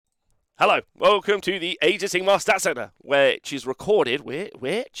Hello, welcome to the Age of Sigmar Stat Center, which is recorded,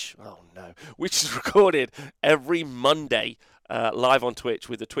 which is recorded every Monday live on Twitch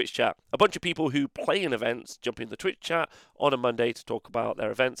with the Twitch chat. A bunch of people who play in events jump in the Twitch chat on a Monday to talk about their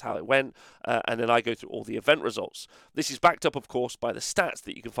events, how it went, and then I go through all the event results. This is backed up, of course, by the stats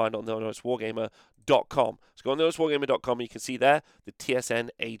that you can find on the AOSwargamer.com. So go on the AOSwargamer.com and you can see there the TSN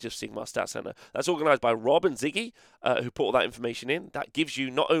Age of Sigmar Stat Center. That's organized by Rob and Ziggy, who put all that information in. That gives you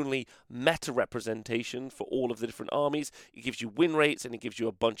not only meta representation for all of the different armies, it gives you win rates and it gives you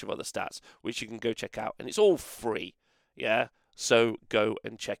a bunch of other stats, which you can go check out. And it's all free, yeah? So go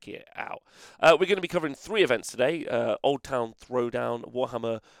and check it out. We're going to be covering 3 events today. Old Town Throwdown,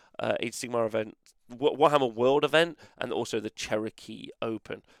 Warhammer Age of Sigmar event, Warhammer World event, and also the Cherokee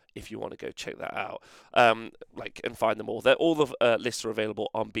Open, if you want to go check that out and find them all. All the lists are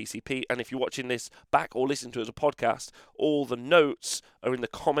available on BCP, and if you're watching this back or listen to it as a podcast, all the notes are in the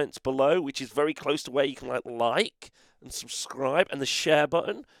comments below, which is very close to where you can like and subscribe, and the share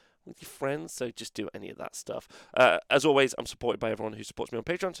button with your friends, so just do any of that stuff. As always, I'm supported by everyone who supports me on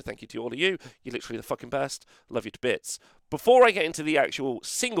Patreon, so thank you to all of you. You're literally the fucking best. Love you to bits. Before I get into the actual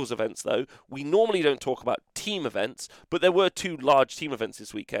singles events, though, we normally don't talk about team events, but there were 2 large team events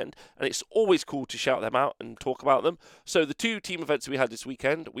this weekend, and it's always cool to shout them out and talk about them. So the 2 team events we had this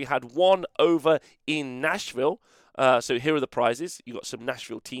weekend, we had one over in Nashville. So here are the prizes. You got some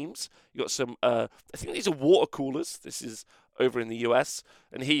Nashville teams. You got some, I think these are water coolers. This is over in the US,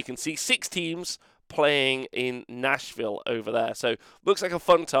 and here you can see 6 teams playing in Nashville over there. So looks like a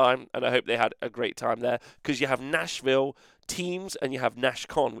fun time, and I hope they had a great time there, because you have Nashville teams and you have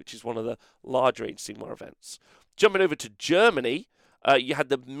NashCon, which is one of the larger Age of Sigmar events. Jumping over to Germany, you had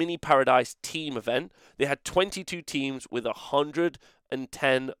the Mini Paradise team event. They had 22 teams with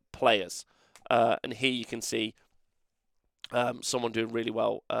 110 players, and here you can see someone doing really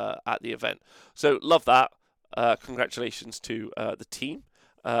well at the event. So love that. Congratulations to the team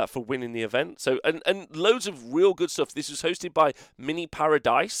for winning the event. So and loads of real good stuff. This was hosted by Mini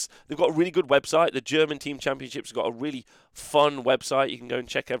Paradise. They've got a really good website. The German Team Championships have got a really fun website. You can go and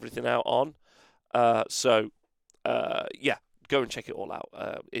check everything out on. Yeah, go and check it all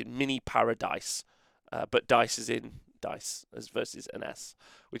out. Mini Paradise, but dice is in dice as versus an S,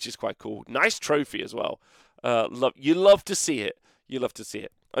 which is quite cool. Nice trophy as well. You love to see it. You love to see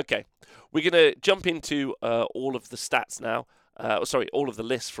it. Okay, we're going to jump into all of the stats now. All of the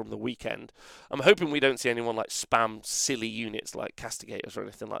lists from the weekend. I'm hoping we don't see anyone spam silly units like Castigators or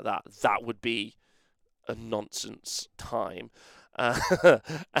anything like that. That would be a nonsense time. And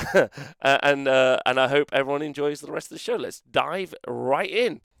I hope everyone enjoys the rest of the show. Let's dive right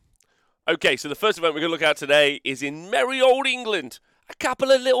in. Okay, so the first event we're going to look at today is in merry old England. A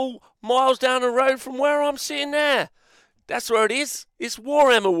couple of little miles down the road from where I'm sitting there. That's where it is. It's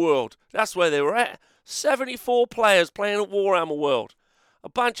Warhammer World. That's where they were at. 74 players playing at Warhammer World. A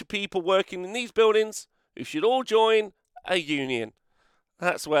bunch of people working in these buildings who should all join a union.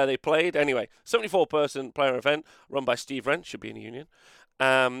 That's where they played. Anyway, 74-person player event run by Steve Wren. Should be in a union.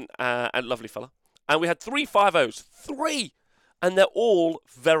 And lovely fella. And we had 3 5-0s. 3! And they're all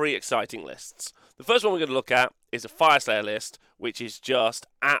very exciting lists. The first one we're going to look at is a Fireslayer list, which is just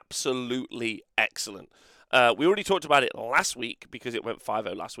absolutely excellent. We already talked about it last week because it went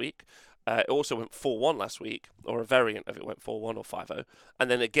 5-0 last week. It also went 4-1 last week, or a variant of it went 4-1 or 5-0.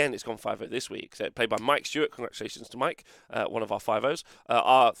 And then again, it's gone 5-0 this week. So played by Mike Stewart. Congratulations to Mike, one of our 5-0s.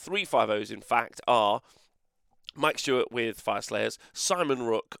 Our 3 5-0s, in fact, are Mike Stewart with Fireslayers, Simon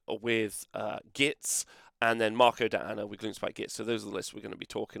Rook with Gits, and then Marco D'Anna with Gloomspite Gits. So those are the lists we're going to be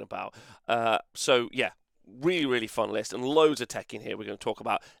talking about. Yeah. Really, really fun list, and loads of tech in here we're going to talk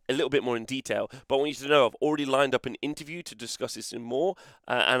about a little bit more in detail. But I want you to know I've already lined up an interview to discuss this in more,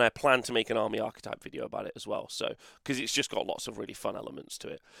 and I plan to make an army archetype video about it as well. So, because it's just got lots of really fun elements to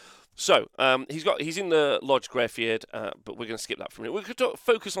it. So, he's in the Lodge Greyfeared, but we're going to skip that for a minute. We're going to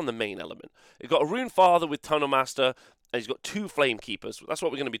focus on the main element. He's got a Rune Father with Tunnel Master, and he's got 2 Flame Keepers. That's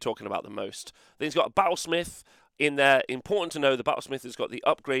what we're going to be talking about the most. Then he's got a Battlesmith. In there, important to know, the Battlesmith has got the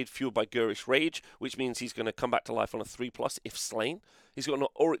upgrade fueled by Gurish Rage, which means he's going to come back to life on a 3+ if slain. He's got an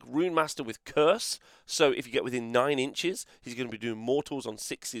Auric Rune Master with Curse, so if you get within 9 inches, he's going to be doing Mortals on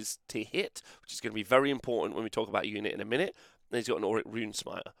 6s to hit, which is going to be very important when we talk about a unit in a minute. And he's got an Auric Rune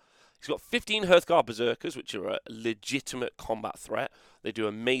Smiter. He's got 15 Hearthguard Berserkers, which are a legitimate combat threat. They do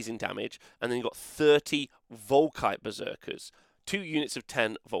amazing damage. And then you've got 30 Volkite Berserkers. 2 units of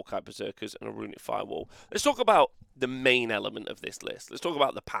 10 Volkite Berserkers and a Runic Firewall. Let's talk about the main element of this list. Let's talk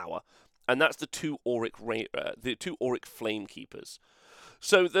about the power. And that's the 2 Auric Flame Keepers.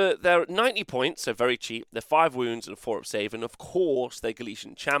 So they're 90 points, so very cheap. They're 5 wounds and a 4-up save, and of course they're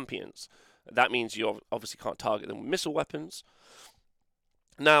Galician champions. That means you obviously can't target them with missile weapons.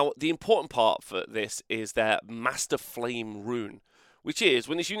 Now, the important part for this is their Master Flame rune, which is,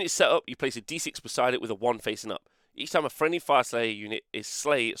 when this unit is set up, you place a d6 beside it with a 1 facing up. Each time a friendly Fire Slayer unit is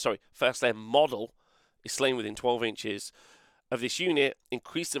Fire Slayer model is slain within 12 inches of this unit,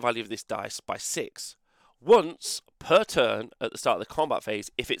 increase the value of this dice by 6. Once per turn at the start of the combat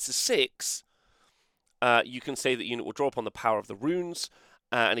phase, if it's a 6, you can say that unit will draw upon the power of the runes,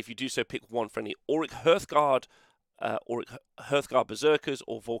 and if you do so, pick one friendly Auric Hearthguard Berserkers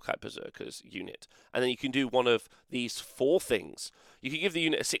or Volkite Berserkers unit. And then you can do one of these 4 things. You can give the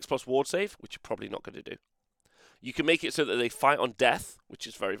unit a 6+ ward save, which you're probably not going to do. You can make it so that they fight on death, which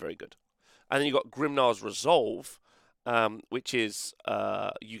is very, very good. And then you've got Grimnar's Resolve, which is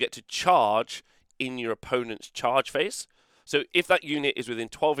you get to charge in your opponent's charge phase. So if that unit is within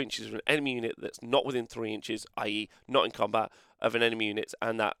 12 inches of an enemy unit that's not within 3 inches, i.e. not in combat, of an enemy unit,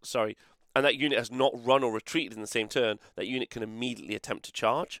 and that unit has not run or retreated in the same turn, that unit can immediately attempt to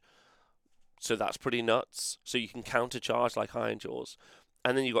charge. So that's pretty nuts. So you can counter charge like Iron Jaws.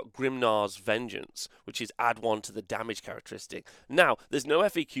 And then you've got Grimnar's Vengeance, which is add 1 to the damage characteristic. Now, there's no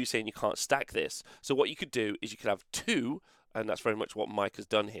FAQ saying you can't stack this. So what you could do is you could have 2, and that's very much what Mike has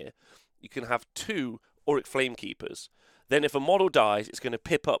done here. You can have 2 Auric Flamekeepers. Then if a model dies, it's going to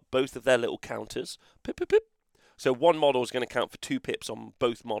pip up both of their little counters. Pip, pip, pip. So one model is going to count for 2 pips on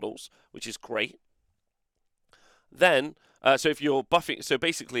both models, which is great. Then, so if you're buffing, so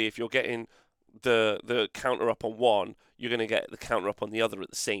basically if you're getting the counter up on one, you're going to get the counter up on the other at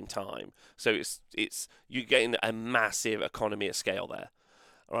the same time. So it's you're getting a massive economy of scale there.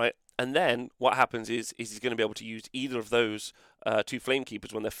 All right. And then what happens is he's going to be able to use either of those 2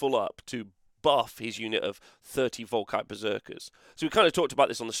 Flamekeepers when they're full up to buff his unit of 30 Volkite Berserkers. So we kind of talked about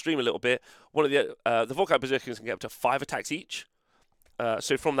this on the stream a little bit. One of the Volkite Berserkers can get up to 5 attacks each.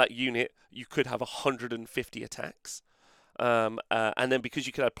 So from that unit, you could have 150 attacks. And then because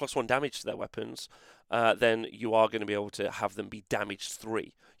you can add +1 damage to their weapons, then you are going to be able to have them be damaged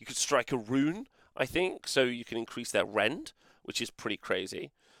 3. You could strike a rune, I think, so you can increase their rend, which is pretty crazy.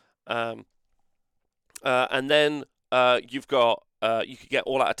 And then you've got you could get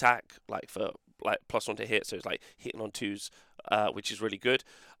all-out attack for +1 to hit, so it's like hitting on 2s, which is really good.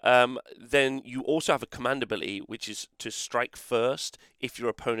 Then you also have a command ability, which is to strike first if your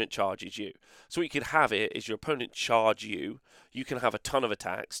opponent charges you. So what you could have is your opponent charge you. You can have a ton of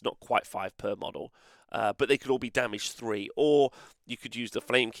attacks, not quite 5 per model, but they could all be damaged 3. Or you could use the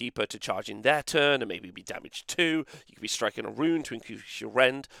Flamekeeper to charge in their turn and maybe be damaged 2. You could be striking a rune to increase your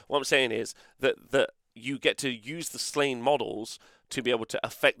rend. What I'm saying is that you get to use the slain models to be able to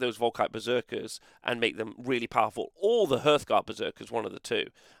affect those Volkite Berserkers and make them really powerful, or the Hearthguard Berserkers, one of the two,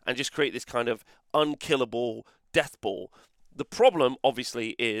 and just create this kind of unkillable death ball. The problem,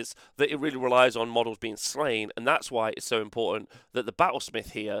 obviously, is that it really relies on models being slain, and that's why it's so important that the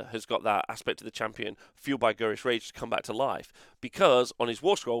Battlesmith here has got that aspect of the champion, fueled by Gurish Rage, to come back to life, because on his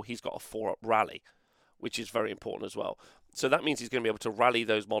War Scroll, he's got a 4-up rally, which is very important as well. So that means he's going to be able to rally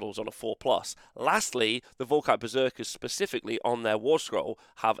those models on a 4+. Lastly, the Volkite Berserkers specifically on their War Scroll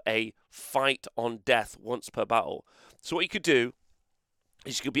have a fight on death once per battle. So what you could do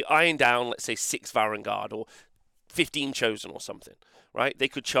is you could be eyeing down, let's say, 6 Varangard or 15 Chosen or something, right? They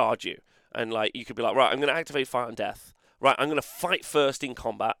could charge you. And you could be like, right, I'm going to activate Fight on Death. Right, I'm going to fight first in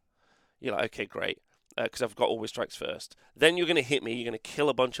combat. You're like, okay, great, because I've got always strikes first. Then you're going to hit me. You're going to kill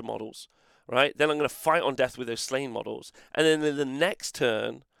a bunch of models. Right? Then I'm going to fight on death with those slain models. And then in the next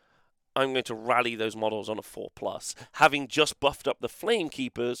turn, I'm going to rally those models on a 4+, having just buffed up the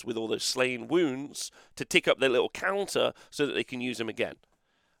Flamekeepers with all those slain wounds to tick up their little counter so that they can use them again.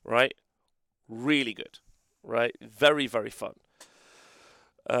 Right? Really good. Right? Very, very fun.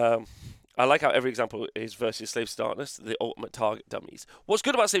 I like how every example is versus Slave to Darkness, the ultimate target dummies. What's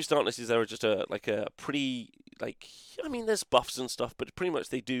good about Slave to Darkness is they're just a pretty, there's buffs and stuff, but pretty much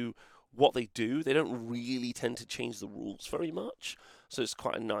they do what they do. They don't really tend to change the rules very much, so it's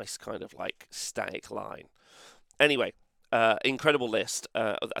quite a nice kind of static line. Anyway, incredible list.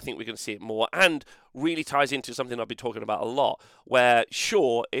 I think we're going to see it more, and really ties into something I've been talking about a lot, where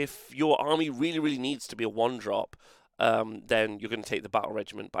sure, if your army really, really needs to be a 1-drop, then you're going to take the Battle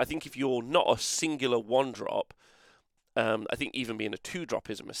Regiment. But I think if you're not a singular 1-drop, I think even being a 2-drop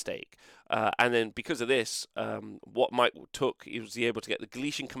is a mistake. And then because of this, what Mike took, he was able to get the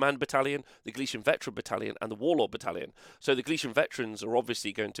Galician Command Battalion, the Galician Veteran Battalion, and the Warlord Battalion. So the Galician Veterans are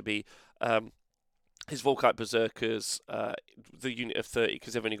obviously going to be his Volkite Berserkers, the unit of 30,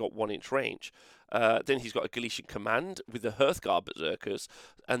 because they've only got 1-inch range. Then he's got a Galician command with the Hearthguard Berserkers,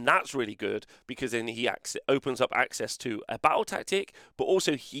 and that's really good because then he opens up access to a battle tactic, but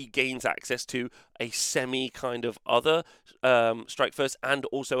also he gains access to a semi kind of other strike first and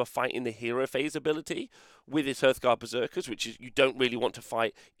also a fight in the hero phase ability with his Hearthguard Berserkers, which is you don't really want to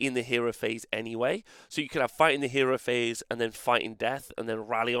fight in the hero phase anyway. So you can have fight in the hero phase and then fight in death and then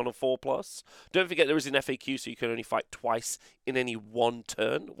rally on a 4+. Don't forget there is an FAQ, so you can only fight twice in any one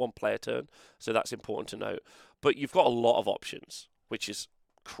player turn. So that's important to note. But you've got a lot of options, which is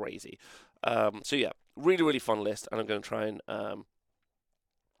crazy. So yeah, really, really fun list, and I'm going to try and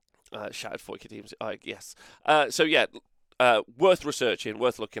Shattered 40k teams. Yes. So yeah, worth researching,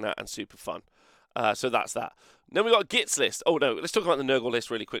 worth looking at, and super fun. So that's that. Then we got a Gitz list. Oh no, let's talk about the Nurgle list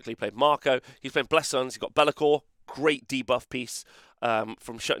really quickly. He played Marco. He's playing Blessed Suns. He's got Be'lakor. Great debuff piece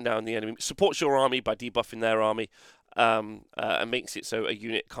from shutting down the enemy. Supports your army by debuffing their army. And makes it so a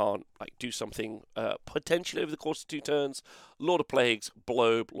unit can't do something potentially over the course of 2 turns. Lord of Plagues,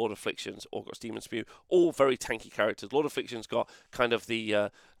 Blobe, Lord of Afflictions, Orgots, Demon Spew, all very tanky characters. Lord of Afflictions got kind of the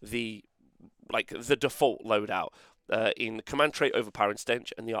default loadout in Command Trait, Overpowering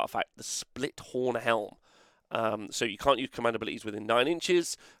Stench, and the artifact, the Split Horn Helm. So you can't use command abilities within 9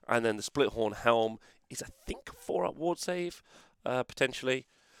 inches, and then the Split Horn Helm is, I think, 4 up ward save, potentially.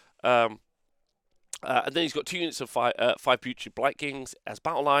 And then he's got 2 units of 5 Putrid Blight Kings as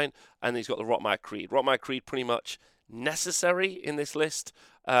battle line, and then he's got the Rotmire Creed. Rotmire Creed pretty much necessary in this list,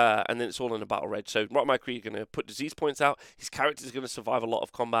 and then it's all in a battle reg. So Rotmire Creed are going to put disease points out. His character is going to survive a lot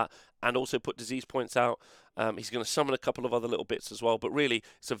of combat and also put disease points out. He's going to summon a couple of other little bits as well, but really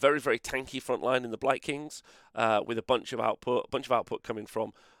it's a very, very tanky front line in the Blight Kings with a bunch of output coming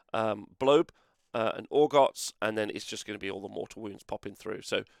from Blobe and Orgots, and then it's just going to be all the mortal wounds popping through.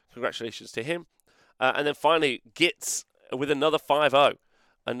 So congratulations to him. And then finally, Gitz with another 5-0.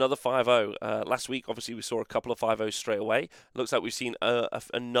 Another 5-0. Last week, obviously, we saw a couple of 5-0s straight away. Looks like we've seen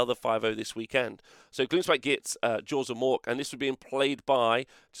another 5-0 this weekend. So Gloomspite Gitz, Jaws of Mork, and this was being played by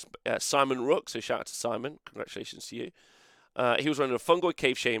Simon Rook. So shout out to Simon. Congratulations to you. He was running a Fungoid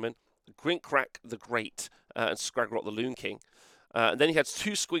Cave Shaman, Grinkrak the Great, and Scragrot the Loon King. And then he had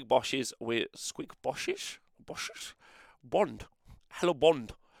 2 Squig Boshes with... Squig Boshes? Boshes? Bond. Hello,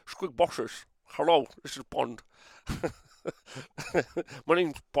 Bond. Squig Boshes. Hello, this is Bond. My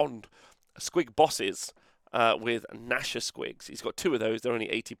name's Bond. Squig Bosses with Nasher Squigs. He's got 2 of those. They're only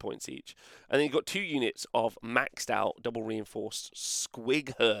 80 points each. And then you've got 2 units of maxed out, double reinforced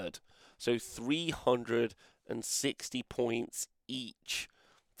Squig Herd. So 360 points each.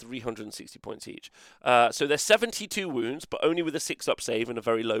 360 points each. So they're 72 wounds, but only with a 6-up save and a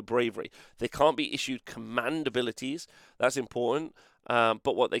very low bravery. They can't be issued command abilities. That's important.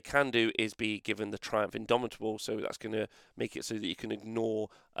 But what they can do is be given the Triumph Indomitable, so that's going to make it so that you can ignore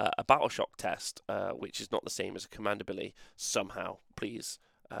a Battle Shock test, which is not the same as a command ability. Somehow, please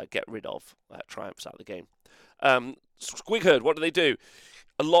get rid of Triumphs out of the game. Squig Herd, what do?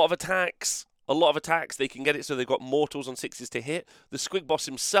 A lot of attacks. They can get it so they've got mortals on 6s to hit. The Squig Boss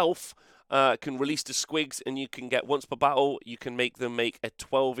himself can release the Squigs, and you can get, once per battle, you can make them make a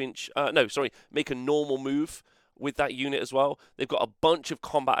 12-inch... make a normal move with that unit as well. They've got a bunch of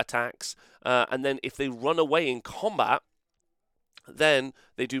combat attacks, and then if they run away in combat, then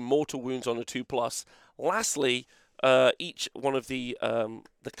they do mortal wounds on a 2+. Lastly, each one of the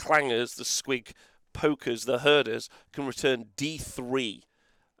clangers, the Squig Pokers, the Herders, can return D3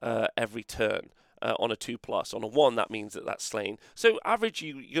 every turn on a 2+. On a 1, that means that that's slain. So average,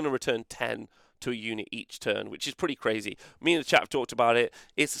 you're going to return 10 to a unit each turn, which is pretty crazy. Me and the chat have talked about it.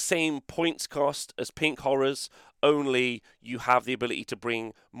 It's the same points cost as Pink Horrors, only you have the ability to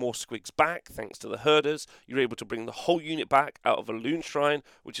bring more Squigs back thanks to the Herders. You're able to bring the whole unit back out of a Loon Shrine,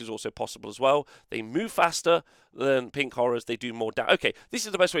 which is also possible as well. They move faster than Pink Horrors. They do more damage. Okay, this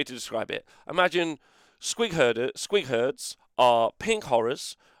is the best way to describe it. Imagine Squig Herds are Pink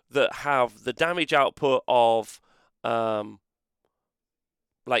Horrors that have the damage output of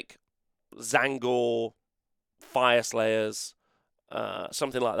Zangor, Fire Slayers,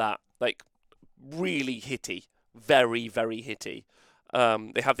 something like that. Like, really hitty. Very, very hitty.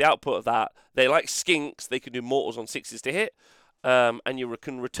 They have the output of that. They like skinks. They can do mortals on 6s to hit. And you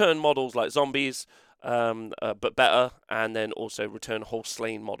can return models like zombies, but better. And then also return whole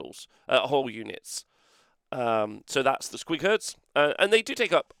slain models, whole units. So that's the Squig Herds. And they do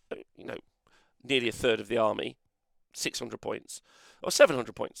take up, nearly a third of the army. 600 points. Or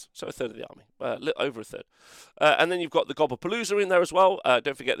 700 points, so a third of the army, over a third. And then you've got the Gobblepalooza in there as well.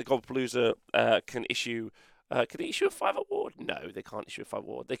 Don't forget the Gobblepalooza can issue a 5 award. No, they can't issue a 5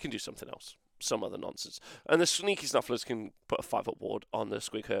 award. They can do something else. some other nonsense. And the sneaky snufflers can put a 5-up ward on the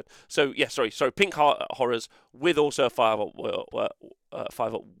squig herd. So yeah, sorry, pink horrors with also a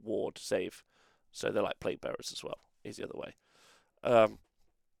 5-up ward save. So they're like plague bearers as well. Is the other way.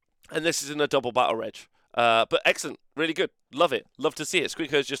 And this is in a double battle reg. But excellent, really good, love it, love to see it.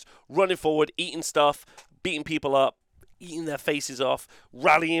 Squig herd's just running forward, eating stuff, beating people up, eating their faces off,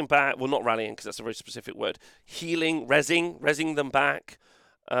 rallying back. Well, not rallying because that's a very specific word. Healing, rezzing them back,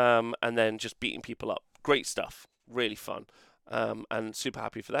 and then just beating people up. Great stuff. Really fun. And super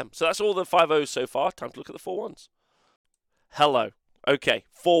happy for them. So that's all the 5-0s so far. Time to look at the 4-1s. Hello. Okay,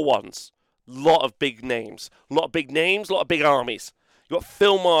 4-1s. Lot of big names. Lot of big armies. You got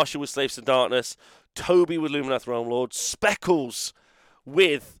Phil Marshall with Slaves to Darkness, Toby with Luminath Realm Lord, Speckles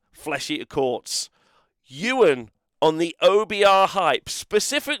with Flesh Eater Courts, Ewan on the OBR hype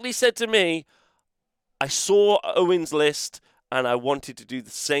specifically said to me, I saw Owen's list and I wanted to do the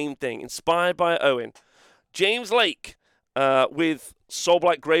same thing. Inspired by Owen. James Lake with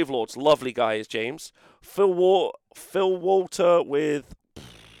Soulblight Gravelords. Lovely guy is James. Phil Walter with,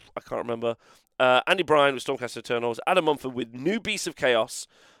 I can't remember. Andy Bryan with Stormcast Eternals. Adam Mumford with New Beasts of Chaos.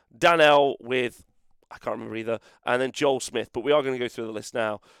 Danelle with, I can't remember either. And then Joel Smith. But we are going to go through the list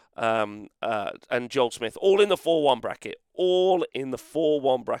now. And Joel Smith, all in the 4-1 bracket. All in the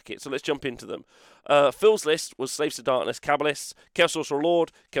 4-1 bracket. So let's jump into them. Phil's list was Slaves to Darkness, Kabbalists, Chaos Sorcerer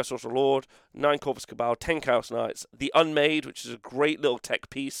Lord, 9 Corvus Cabal, 10 Chaos Knights, The Unmade, which is a great little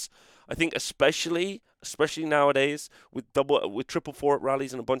tech piece. I think especially nowadays with triple 4-up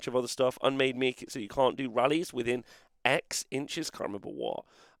rallies and a bunch of other stuff, Unmade make it so you can't do rallies within X inches. Can't remember what.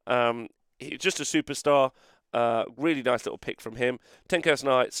 He's just a superstar. Really nice little pick from him. 10 Chaos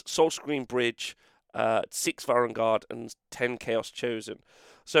Knights, Soul Screen Bridge, 6 Varangard, and 10 Chaos Chosen.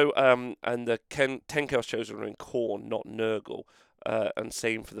 So, and the 10 Chaos Chosen are in Khorne, not Nurgle. And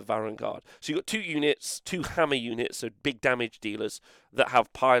same for the Varangard. So you've got 2 units, 2 hammer units, so big damage dealers that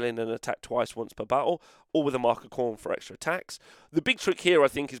have pile-in and attack twice once per battle, all with a Mark of Khorne for extra attacks. The big trick here, I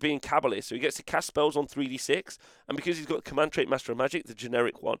think, is being Kabbalist. So he gets to cast spells on 3d6, and because he's got Command Trait Master of Magic, the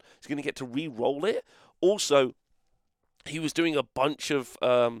generic one, he's going to get to re-roll it. Also, he was doing a bunch of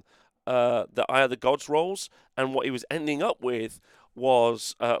the Eye of the Gods rolls, and what he was ending up with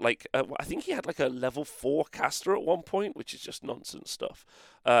was I think he had like a level 4 caster at one point, which is just nonsense stuff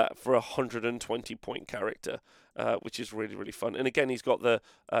for a 120-point character, which is really, really fun. And again, he's got the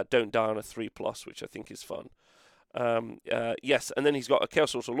Don't Die on a 3+, which I think is fun. Yes, and then he's got a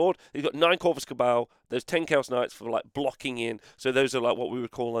Chaos Sorcerer Lord. He's got 9 Corvus Cabal. There's 10 Chaos Knights for like blocking in. So those are like what we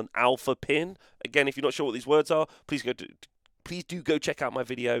would call an alpha pin. Again, if you're not sure what these words are, please do go check out my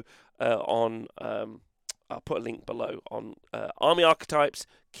video on. I'll put a link below on army archetypes,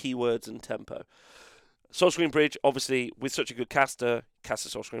 keywords, and tempo. Soul Screen Bridge, obviously, with such a good caster, cast a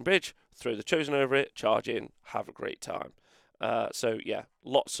Soul Screen Bridge, throw the Chosen over it, charge in, have a great time. So yeah,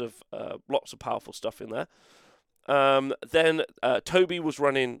 lots of powerful stuff in there. Then Toby was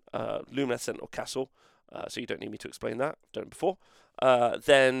running Luminath Sentinel Castle, so you don't need me to explain that. I've done it before.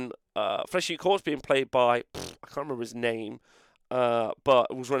 Then Flesh Eater Courts being played by, I can't remember his name, but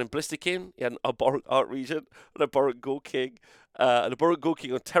it was running Blisterkin. He had an Abhorrent Art Regent, an Abhorrent Ghoul King, an Abhorrent Ghoul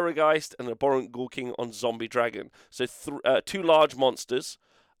King on Terrorgeist, and an Abhorrent Ghoul King on Zombie Dragon. So 2 large monsters,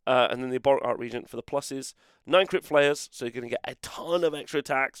 and then the Abhorrent Art Regent for the pluses. 9 Crypt Flayers, so you're going to get a ton of extra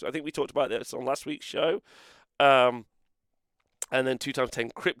attacks. I think we talked about this on last week's show. And then 2 times 10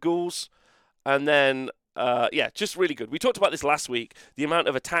 Crypt Ghouls. And then, just really good. We talked about this last week, the amount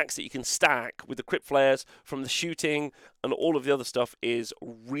of attacks that you can stack with the Crypt Flares from the shooting and all of the other stuff is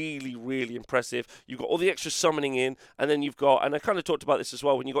really, really impressive. You've got all the extra summoning in, and then you've got, and I kind of talked about this as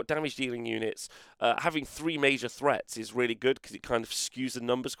well, when you've got damage dealing units, having 3 major threats is really good because it kind of skews the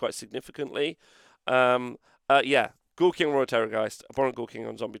numbers quite significantly. Ghoul King on Royal Terrorgeist, Abhorrent Ghoul King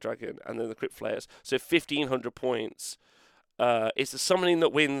on Zombie Dragon, and then the Crypt Flayers. So 1,500 points. It's the summoning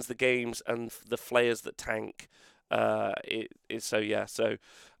that wins the games and the flayers that tank. I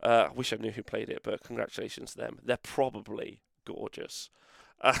wish I knew who played it, but congratulations to them. They're probably gorgeous.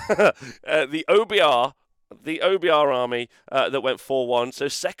 The OBR army that went 4-1. So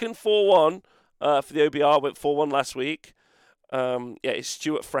second 4-1 for the OBR, went 4-1 last week. It's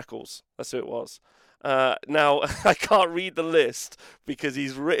Stuart Freckles. That's who it was. Now, I can't read the list because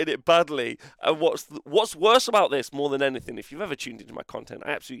he's written it badly. And what's worse about this, more than anything, if you've ever tuned into my content, I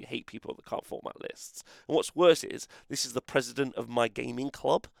absolutely hate people that can't format lists. And what's worse is, this is the president of my gaming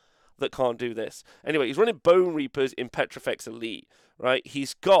club that can't do this. Anyway, he's running Bone Reapers in Petrifex Elite, right?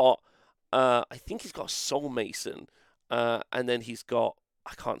 He's got, I think he's got Soul Mason, and then he's got,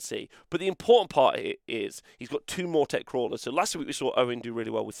 I can't see. But the important part is he's got 2 Mortek crawlers. So last week we saw Owen do really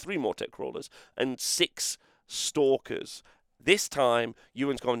well with 3 Mortek crawlers and 6 stalkers. This time,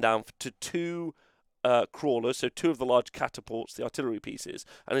 Ewan's gone down to 2 crawlers, so 2 of the large catapults, the artillery pieces,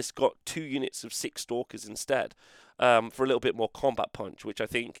 and it's got 2 units of 6 stalkers instead, for a little bit more combat punch, which I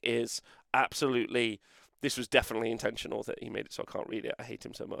think is absolutely. This was definitely intentional that he made it so I can't read it. I hate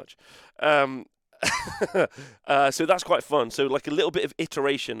him so much. So that's quite fun. So like a little bit of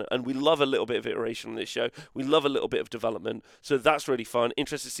iteration, and we love a little bit of iteration on this show. We love a little bit of development. So that's really fun.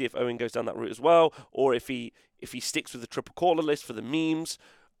 Interested to see if Owen goes down that route as well, or if he sticks with the triple caller list for the memes.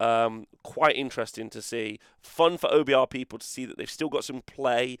 Quite interesting to see. Fun for OBR people to see that they've still got some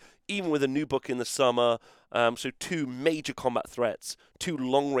play, even with a new book in the summer. So 2 major combat threats, 2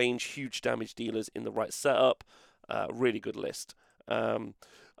 long-range, huge damage dealers in the right setup. Really good list.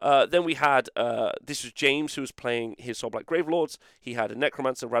 Then we had, this was James who was playing his Soul Black Gravelords. He had a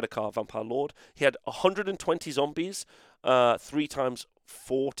Necromancer, Radikar, Vampire Lord. He had 120 zombies, 3 times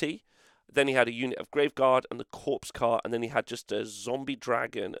 40. Then he had a unit of Graveguard and the Corpse Cart, and then he had just a zombie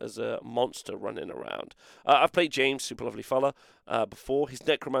dragon as a monster running around. I've played James, super lovely fella, before. His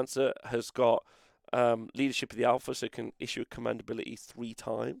Necromancer has got Leadership of the Alpha, so can issue a command ability 3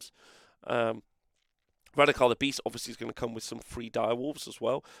 times. Radikar the Beast obviously is going to come with some free direwolves as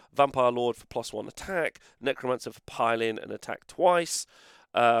well. Vampire Lord for +1 attack. Necromancer for pile-in and attack twice.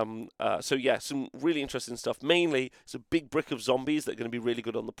 So yeah, some really interesting stuff. Mainly, it's a big brick of zombies that are going to be really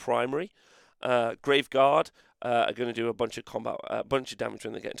good on the primary. Graveguard are going to do a bunch of damage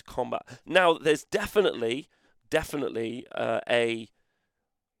when they get into combat. Now, there's definitely a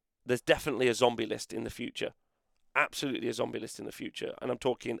zombie list in the future. Absolutely a zombie list in the future, and I'm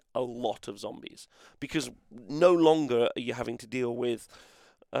talking a lot of zombies, because no longer are you having to deal with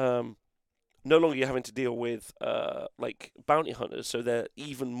like bounty hunters, so they're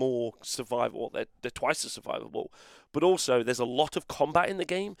even more survivable. They're twice as survivable, but also there's a lot of combat in the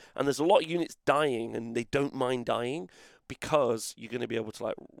game, and there's a lot of units dying, and they don't mind dying because you're going to be able to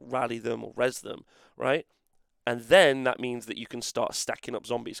like rally them or res them, right? And then that means that you can start stacking up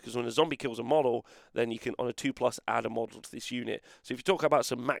zombies, because when a zombie kills a model, then you can, on a 2+ add a model to this unit. So if you talk about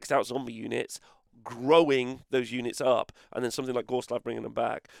some maxed out zombie units, growing those units up, and then something like Gorslav bringing them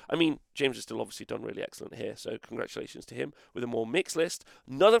back. I mean, James has still obviously done really excellent here, so congratulations to him with a more mixed list.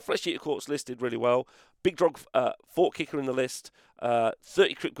 Another Flesh Eater Corpse list did really well. Big Drog Fort Kicker in the list,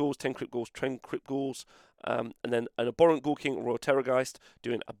 30 Crypt Ghouls, 10 Crypt Ghouls, 10 Crypt Ghouls, and then an Abhorrent Ghoul King, Royal Terrorgeist,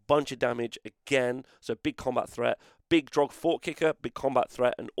 doing a bunch of damage again, so big combat threat. Big Drog Fort Kicker, big combat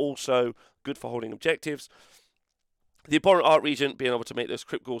threat, and also good for holding objectives. The Abhorrent Art Regent being able to make those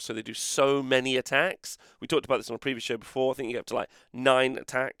Crypt Ghouls so they do so many attacks. We talked about this on a previous show before. I think you get up to like 9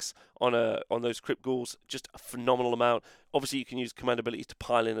 attacks on those Crypt Ghouls. Just a phenomenal amount. Obviously, you can use command abilities to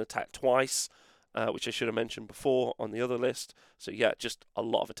pile in and attack twice, which I should have mentioned before on the other list. So yeah, just a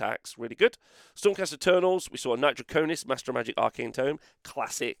lot of attacks. Really good. Stormcast Eternals. We saw a Knight Draconis, Master of Magic Arcane Tome.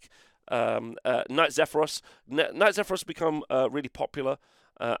 Classic. Knight Zephyros. Knight Zephyros become really popular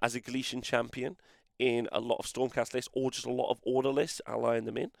as a Galician champion in a lot of Stormcast lists, or just a lot of order lists, allying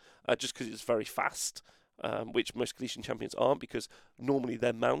them in, just because it's very fast, which most Galician champions aren't, because normally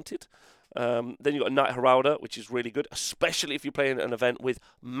they're mounted. Then you've got Knight Heralder, which is really good, especially if you're playing an event with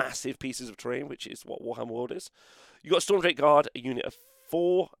massive pieces of terrain, which is what Warhammer World is. You've got Stormdrake Guard, a unit of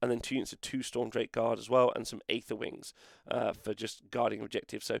 4, and then 2 units of 2 Stormdrake Guard as well, and some Aether Wings for just guarding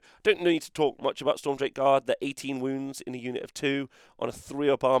objectives. So don't need to talk much about Stormdrake Guard. They're 18 wounds in a unit of 2 on a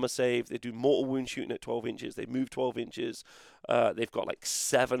 3-up armor save. They do mortal wound shooting at 12 inches. They move 12 inches. They've got like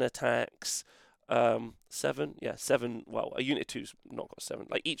 7 attacks. 7? Yeah, 7. Well, a unit 2's not got 7.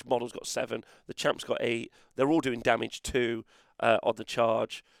 Like each model's got 7. The champ's got 8. They're all doing damage 2 on the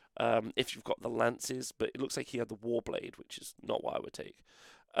charge. If you've got the lances, but it looks like he had the Warblade, which is not what I would take.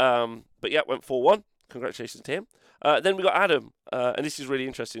 But yeah, went 4-1. Congratulations to him. Then we got Adam, and this is really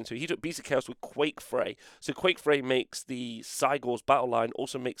interesting too. He took Beast of Chaos with Quake Fray. So Quake Fray makes the Cygor's battle line,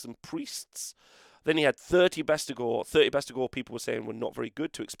 also makes them priests. Then he had 30 Bestigor. 30 Bestigor people were saying were not very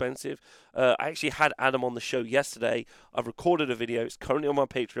good, too expensive. I actually had Adam on the show yesterday. I've recorded a video. It's currently on my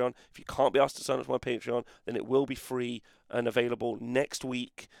Patreon. If you can't be asked to sign up to my Patreon, then it will be free and available next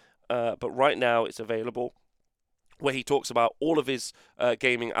week. But right now it's available, where he talks about all of his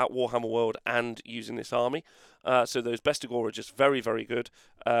gaming at Warhammer World and using this army. So those Bestigor are just very, very good.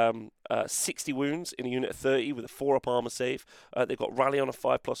 60 wounds in a unit of 30 with a 4-up armor save. They've got Rally on a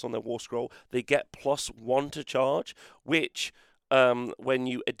 5+ on their War Scroll. They get +1 to charge, which when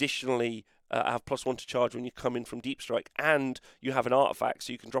you additionally have +1 to charge when you come in from deep strike, and you have an artifact,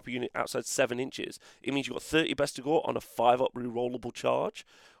 so you can drop a unit outside 7 inches. It means you've got 30 best to go on a 5-up rerollable charge,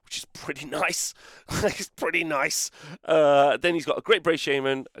 which is pretty nice. It's pretty nice. Then he's got a great Brave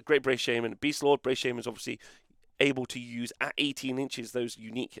Shaman, Beast Lord. Brave Shaman's obviously able to use at 18 inches those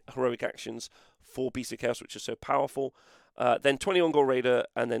unique heroic actions for Beast of Chaos, which are so powerful. Then 20 Ungol Raider,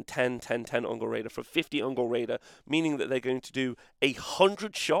 and then 10 Ungol Raider for 50 Ungol Raider, meaning that they're going to do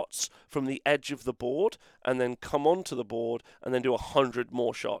 100 shots from the edge of the board, and then come onto the board, and then do 100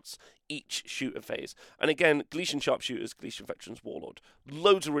 more shots each shooter phase. And again, Gleason Sharpshooters, Gleason Veterans Warlord.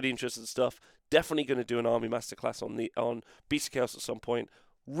 Loads of really interesting stuff. Definitely going to do an army masterclass on Beast of Chaos at some point.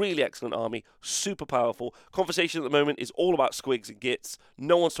 Really excellent army, super powerful. Conversation at the moment is all about squigs and gits.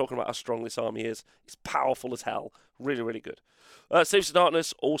 No one's talking about how strong this army is. It's powerful as hell. Really, really good. Saves of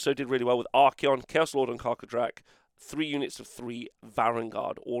Darkness also did really well with Archeon, Chaos Lord, and Karkadrak. 3 units of 3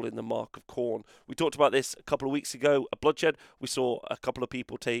 Varangard, all in the Mark of Khorne. We talked about this a couple of weeks ago at Bloodshed. We saw a couple of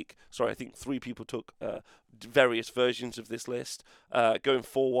people I think 3 people took various versions of this list. Going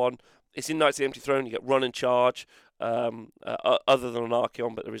 4-1. It's in Knights of the Empty Throne. You get run and charge, other than an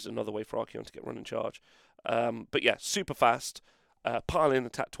Archeon, but there is another way for Archeon to get run and charge. But yeah, super fast, pile in,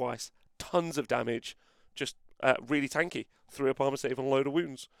 attack twice, tons of damage, just really tanky. 3-up armor save and a load of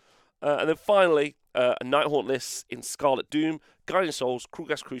wounds. And then finally, a Nighthaunt list in Scarlet Doom, Guiding Souls,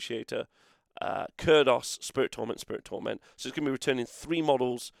 Krulgas Cruciator, Kurdos, Spirit Torment. So it's going to be returning 3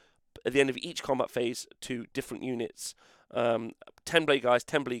 models at the end of each combat phase to different units. 10 Blade Geist,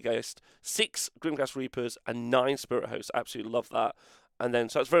 10 Blade Geist, 6 Grimghast Reapers, and 9 Spirit Hosts. Absolutely love that. And then,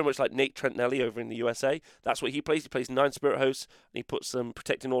 so it's very much like Nate Trentinelli over in the USA. That's what he plays. He plays 9 Spirit Hosts, and he puts them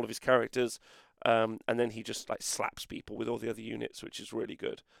protecting all of his characters. And then he just like slaps people with all the other units, which is really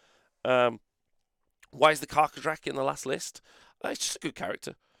good. Why is the Karkadrak in the last list? It's just a good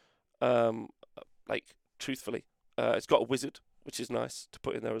character. Truthfully. It's got a wizard, which is nice to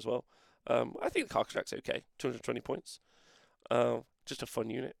put in there as well. I think the Karkadrak's okay. 220 points. Just a fun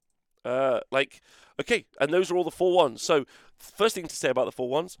unit. Okay, and those are all the 4-1s. So, first thing to say about the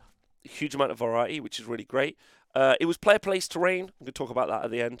 4-1s, a huge amount of variety, which is really great. It was player-placed terrain. I'm going to talk about that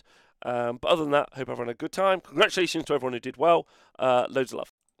at the end. But other than that, hope everyone had a good time. Congratulations to everyone who did well. Loads of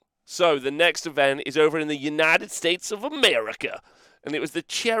love. So, the next event is over in the United States of America. And it was the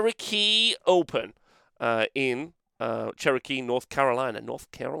Cherokee Open in Cherokee, North Carolina.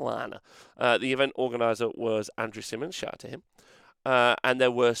 The event organizer was Andrew Simmons. Shout out to him. And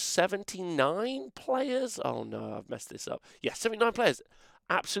there were 79 players. Oh, no, I've messed this up. Yeah, 79 players.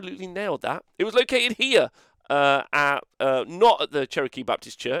 Absolutely nailed that. It was located here. Not at the Cherokee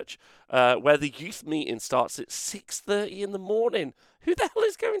Baptist Church, where the youth meeting starts at 6:30 in the morning. Who the hell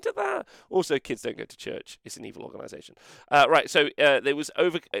is going to that? Also, kids don't go to church. It's an evil organisation. So it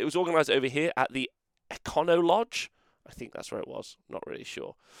was organised over here at the Econo Lodge. I think that's where it was. Not really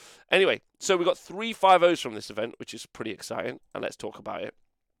sure. Anyway, so we got 3 5-0s from this event, which is pretty exciting, and let's talk about it.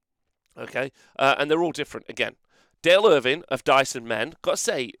 Okay, and they're all different again. Dale Irvin of Dice and Men. Got to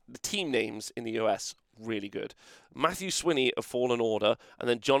say, the team names in the US really good. Matthew Swinney of Fallen Order, and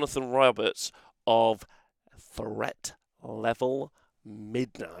then Jonathan Roberts of Threat Level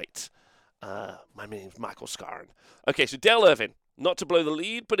Midnight. My name's Michael Scarn. Okay, so Dale Irvin, not to blow the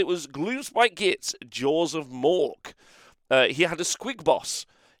lead, but it was Gloomspike Gitz, Jaws of Mork. He had a Squig Boss.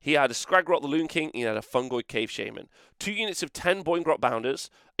 He had a Scragrot the Loon King. He had a Fungoid Cave Shaman. 2 units of 10 Boingrot Bounders,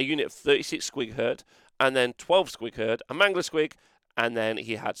 a unit of 36 Squig Herd, and then 12 Squig Herd, a Mangler Squig, and then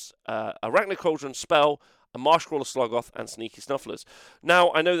he had a Arachnid Cauldron Spell, a Marshcrawler Sloggoth, and Sneaky Snufflers.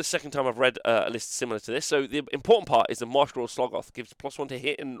 Now, I know the second time I've read a list similar to this, so the important part is the Marshcrawler Sloggoth gives +1 to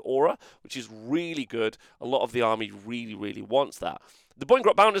hit and aura, which is really good. A lot of the army really, really wants that. The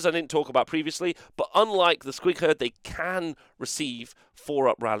Boingrot Bounders I didn't talk about previously, but unlike the Squig Herd, they can receive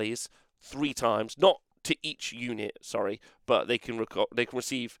 4-up rallies 3 times, not to each unit, but they can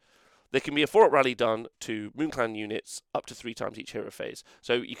receive. There can be a 4-up rally done to Moonclan units up to 3 times each hero phase.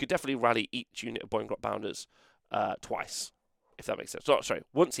 So you could definitely rally each unit of Boingrot Bounders twice, if that makes sense.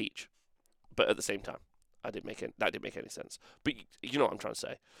 Once each, but at the same time. That didn't make any sense. But you know what I'm trying to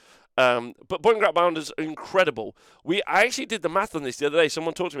say. But Boingrot Bounders are incredible. I actually did the math on this the other day.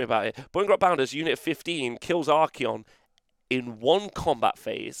 Someone talked to me about it. Boingrot Bounders, unit 15, kills Archeon in 1 combat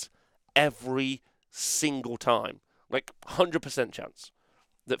phase every single time. 100% chance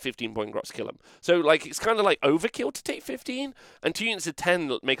that 15 Boingrots kill him. So, it's kind of like overkill to take 15, and 2 units of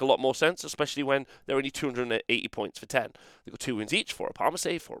 10 make a lot more sense, especially when they're only 280 points for 10. They've got 2 wins each, 4-up armor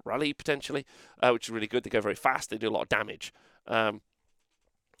save, 4-up rally, potentially, which is really good. They go very fast. They do a lot of damage.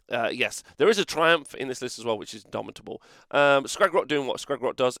 yes, there is a Triumph in this list as well, which is Indomitable. Scragrot doing what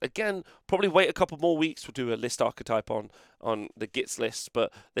Scragrot does. Again, probably wait a couple more weeks. We'll do a list archetype on the Gits lists,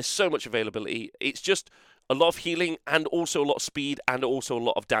 but there's so much availability. It's just a lot of healing and also a lot of speed and also a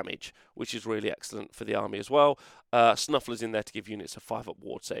lot of damage, which is really excellent for the army as well. Snuffler's in there to give units a 5-up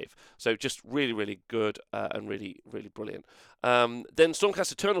ward save. So just really, really good and really, really brilliant. Then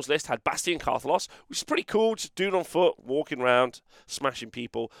Stormcast Eternals list had Bastion Carthalos, which is pretty cool. Just dude on foot, walking around, smashing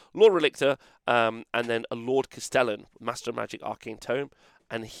people. Lord Relictor, and then a Lord Castellan, Master of Magic Arcane Tome.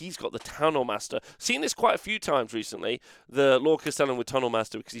 And he's got the Tunnel Master. Seen this quite a few times recently, the Lord Castellan with Tunnel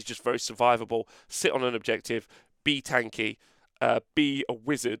Master, because he's just very survivable, sit on an objective, be tanky, be a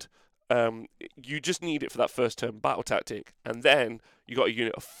wizard. You just need it for that first turn battle tactic. And then you got a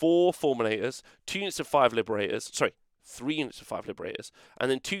unit of 4 Fulminators, 2 units of 5 Liberators, 3 units of 5 Liberators,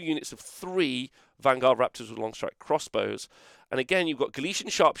 and then 2 units of 3 Vanguard Raptors with long strike crossbows. And again, you've got Galician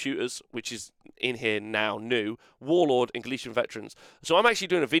Sharpshooters, which is in here now, new, Warlord, and Galician Veterans. So I'm actually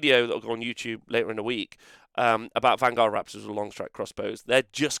doing a video that will go on YouTube later in the week about Vanguard Raptors with long strike crossbows. They're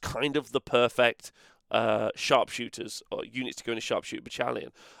just kind of the perfect sharpshooters, or units to go in a sharpshooter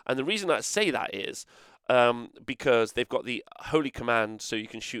battalion. And the reason I say that is because they've got the Holy Command, so you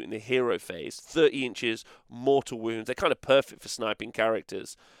can shoot in the hero phase, 30 inches, mortal wounds. They're kind of perfect for sniping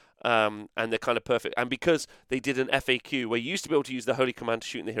characters. And they're kind of perfect. And because they did an FAQ where you used to be able to use the Holy Command to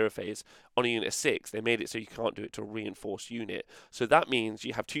shoot in the hero phase on a unit of 6, they made it so you can't do it to a reinforced unit. So that means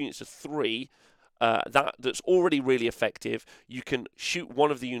you have 2 units of 3. That's already really effective. You can shoot one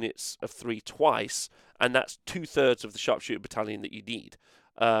of the units of 3 twice, and that's 2/3 of the sharpshooter battalion that you need.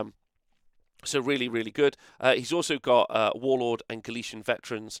 So really, really good. He's also got Warlord and Galician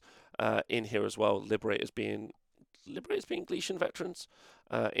Veterans in here as well. Liberators being Galician Veterans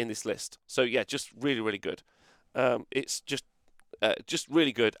in this list. So yeah, just really, really good. It's just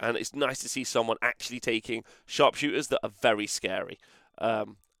really good, and it's nice to see someone actually taking sharpshooters that are very scary.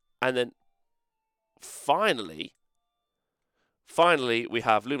 And then finally, we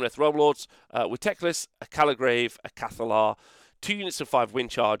have Lumineth Realmlords with Teclis, a Caligrave, a Cathalar, 2 units of 5 Wind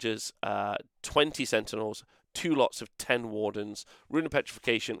Chargers, 20 Sentinels, 2 lots of 10 Wardens, Rune of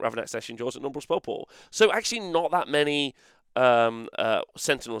Petrification, Ravenax Session Jaws, and Umbral Spellportal. So actually not that many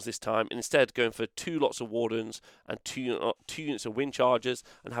Sentinels this time. Instead, going for 2 lots of Wardens and 2 units of Wind Chargers,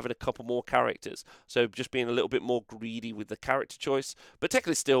 and having a couple more characters. So just being a little bit more greedy with the character choice. But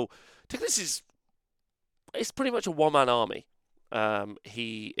Teclis is pretty much a one-man army.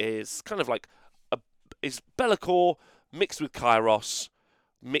 He is kind of like is Be'lakor mixed with Kairos,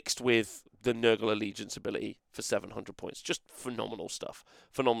 mixed with the Nurgle Allegiance ability for 700 points. Just phenomenal stuff.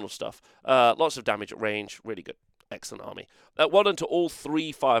 Lots of damage at range. Really good. Excellent army. Well done to all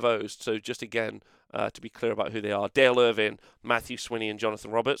 3 5-0s. So just again, to be clear about who they are. Dale Irvin, Matthew Swinney, and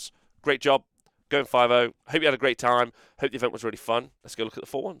Jonathan Roberts. Great job. Going 5-0. Hope you had a great time. Hope the event was really fun. Let's go look at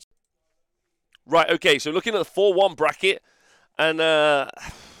the 4-1s. Right, okay. So looking at the 4-1 bracket. And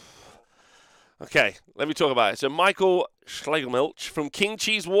okay, let me talk about it. So Michael Schlegelmilch from King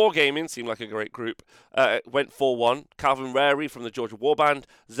Cheese Wargaming, seemed like a great group, went 4-1. Calvin Rary from the Georgia Warband.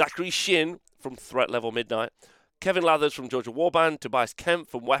 Zachary Shin from Threat Level Midnight. Kevin Lathers from Georgia Warband. Tobias Kemp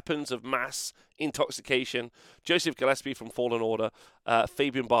from Weapons of Mass Intoxication. Joseph Gillespie from Fallen Order.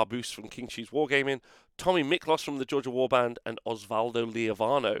 Fabian Barboos from King Cheese Wargaming. Tommy Miklos from the Georgia Warband, and Osvaldo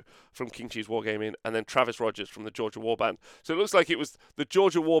Liovano from King Cheese Wargaming, and then Travis Rogers from the Georgia Warband. So it looks like it was the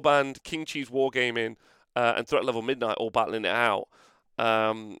Georgia Warband, King Cheese Wargaming, and Threat Level Midnight all battling it out.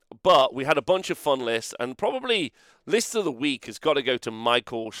 But we had a bunch of fun lists, and probably list of the week has got to go to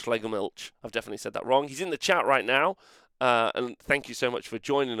Michael Schlegelmilch. I've definitely said that wrong. He's in the chat right now, and thank you so much for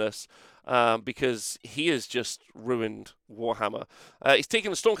joining us. Because he has just ruined Warhammer. He's taken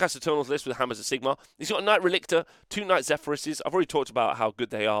the Stormcast Eternals list with Hammers of Sigmar. He's got a Knight Relictor, 2 Knight Zephyruses. I've already talked about how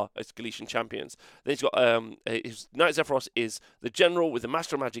good they are as Galician champions. Then he's got his Knight Zephyros is the General with the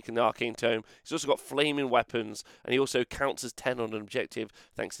Master of Magic and the Arcane Tome. He's also got Flaming Weapons, and he also counts as 10 on an objective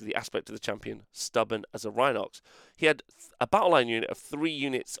thanks to the aspect of the champion, Stubborn as a Rhinox. He had a battle line unit of 3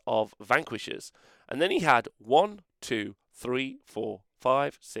 units of Vanquishers, and then he had 1, 2, 3, 4,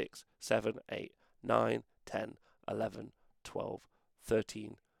 5, 6, 7, 8, 9, 10, 11, 12,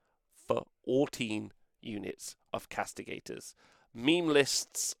 13, 14 units of Castigators. Meme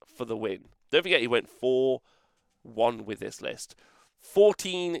lists for the win. Don't forget he went 4-1 with this list.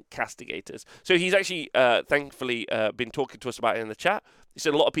 14 Castigators. So he's actually, thankfully, been talking to us about it in the chat. He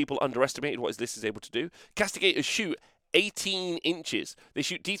said a lot of people underestimated what his list is able to do. Castigators shoot 18 inches. They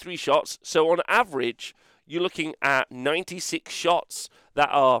shoot D3 shots. So on average, you're looking at 96 shots that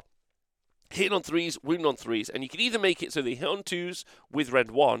are hitting on 3s, wounding on 3s, and you can either make it so they hit on 2s with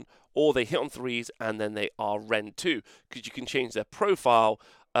Rend 1, or they hit on 3s and then they are Rend 2, because you can change their profile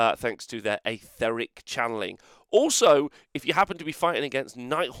thanks to their etheric channeling. Also, if you happen to be fighting against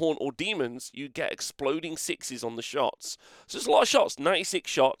Nighthaunt or demons, you get exploding 6s on the shots. So there's a lot of shots.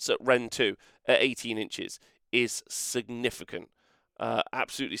 96 shots at Rend 2 at 18 inches is significant.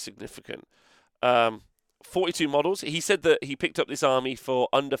 Absolutely significant. 42 models. He said that he picked up this army for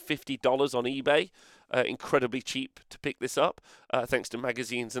under $50 on eBay. Incredibly cheap to pick this up, thanks to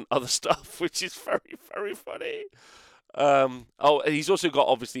magazines and other stuff, which is very, very funny. He's also got,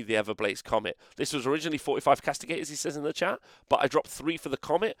 obviously, the Everblaze Comet. This was originally 45 Castigators, he says in the chat, but I dropped 3 for the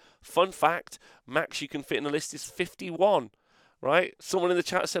Comet. Fun fact, max you can fit in the list is 51, right? Someone in the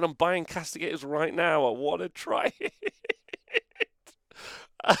chat said, I'm buying Castigators right now. I want to try it.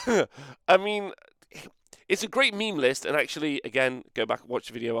 I mean, it's a great meme list, and actually, again, go back and watch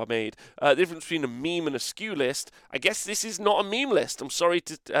the video I made. The difference between a meme and a skew list, I guess this is not a meme list. I'm sorry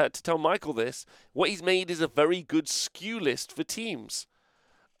to tell Michael this. What he's made is a very good skew list for teams.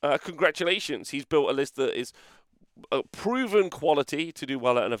 Congratulations. He's built a list that is proven quality to do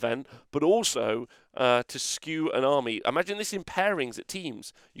well at an event, but also to skew an army. Imagine this in pairings at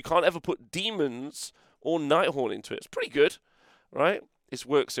teams. You can't ever put demons or Nighthaunt into it. It's pretty good, right? It's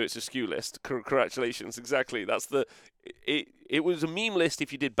worked, so it's a skew list. Congratulations, exactly. That's the. It was a meme list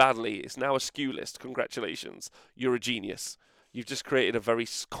if you did badly. It's now a skew list. Congratulations, you're a genius. You've just created a very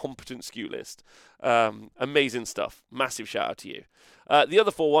competent skew list. Amazing stuff. Massive shout out to you. The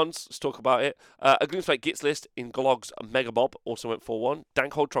other 4-1s, let's talk about it. A Gloomspike Gits list in Glog's Mega Bob also went 4-1.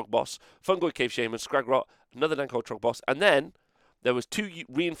 Dankhold Trogboss, Fungoid Cave Shaman, Scragrot, another Dankhold Trogboss, and then there was 2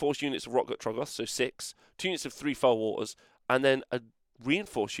 reinforced units of Rockgut Troggoth, so 6, 2 units of 3 Fell Waters, and then a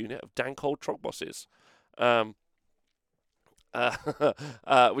reinforced unit of Dankhold Trogbosses,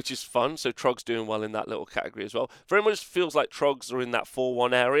 which is fun. So Trog's doing well in that little category as well. Very much feels like Trogs are in that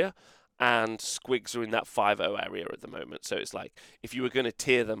 4-1 area, and Squigs are in that 5-0 area at the moment. So it's like, if you were going to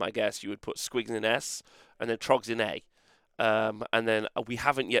tier them, I guess you would put Squigs in S, and then Trogs in A. And then we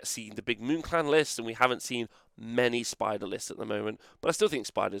haven't yet seen the big Moon Clan list, and we haven't seen many Spider lists at the moment. But I still think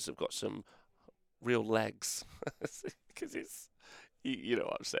Spiders have got some real legs, because it's, you know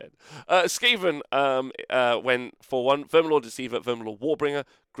what I'm saying. Skaven went 4-1. Verminlord Deceiver, Verminlord Warbringer,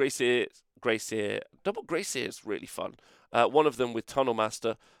 Greyseer. Double Greyseer is really fun. One of them with Tunnel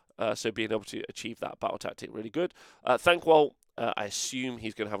Master, so being able to achieve that battle tactic, really good. Thankwall, I assume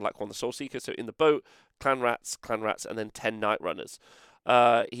he's going to have Laquan the Soul Seeker, so in the boat, Clan Rats, and then 10 Night Runners.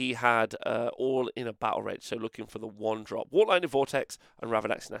 He had all in a battle range, so looking for the 1-drop. Wartline Vortex and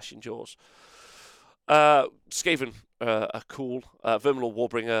Ravanax Gnashing Jaws. Skaven are cool. Verminlord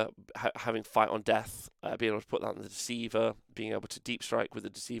Warbringer having Fight on Death, being able to put that on the Deceiver, being able to Deep Strike with the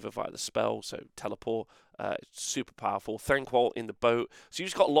Deceiver via the spell, so teleport, super powerful. Thankwall in the boat. So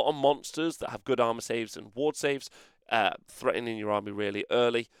you've just got a lot of monsters that have good armor saves and ward saves, threatening your army really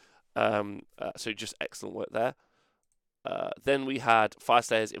early. So just excellent work there. Then we had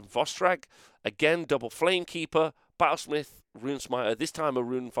Fireslayers in Vostrag, again double Flamekeeper, Battlesmith, Runesmiter, this time a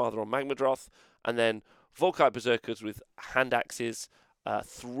Runefather on Magmadroth, and then Volkite Berserkers with hand axes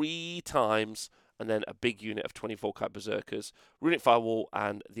 3 times, and then a big unit of 20 Volkite Berserkers, Runic Firewall,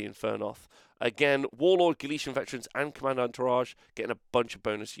 and the Infernoth. Again, Warlord, Galician Veterans, and Command Entourage getting a bunch of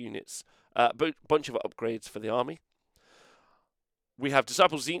bonus units, bunch of upgrades for the army. We have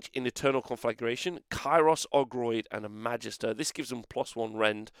Disciples Tzeentch in Eternal Conflagration, Kairos, Ogroid, and a Magister. This gives them +1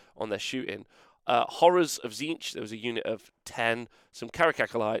 rend on their shooting. Horrors of Tzeentch, there was a unit of 10, some Carrick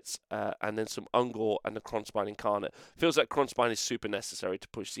Acolytes, and then some Ungor and the Kronspine Incarnate. Feels like Kronspine is super necessary to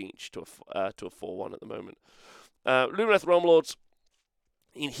push Tzeentch to a 4-1 at the moment. Lumineth Realmlords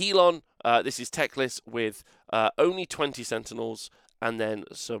in Helon, this is Techless with only 20 Sentinels, and then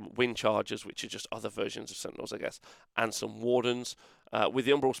some Wind Chargers, which are just other versions of Sentinels, I guess, and some Wardens, with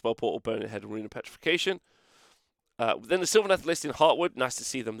the Umbral Spell Portal, Burning Head, and Rune of Petrification. Then the Sylvaneth list in Heartwood, nice to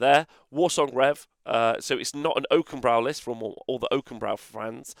see them there. Warsong Rev, so it's not an Oakenbrow list from all the Oakenbrow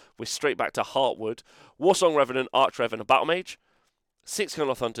fans. We're straight back to Heartwood. Warsong Revenant, Arch Rev, and a Battle Mage. 6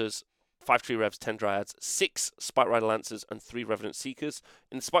 Kurnoth Hunters, 5 Tree Revs, 10 Dryads, 6 Spike Rider Lancers, and 3 Revenant Seekers.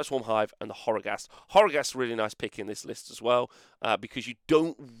 In the Spike Swarm Hive and the Horrorghast. Horrorghast, really nice pick in this list as well, because you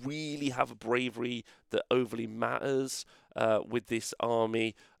don't really have a bravery that overly matters with this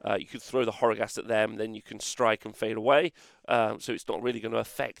army. You could throw the Horrorghast at them, then you can strike and fade away. So it's not really going to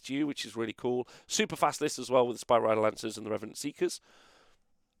affect you, which is really cool. Super fast list as well with the Spike Rider Lancers and the Revenant Seekers.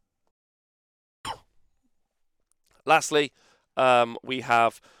 Lastly, we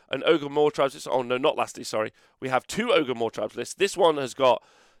have an Ogre Mawtribes list. Oh, no, not lastly, sorry. We have 2 Ogre Mawtribes lists. This one has got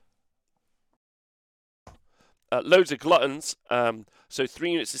loads of gluttons. So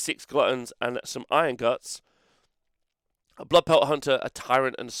 3 units of 6 gluttons and some iron guts. A blood pelt hunter, a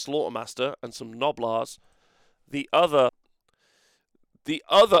tyrant, and a slaughtermaster, and some noblars. The other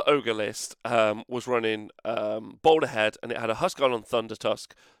ogre list was running Boulderhead, and it had a Huskon on Thunder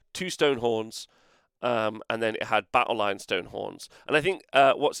Tusk, 2 stone horns, and then it had Battle Lion stone horns. And I think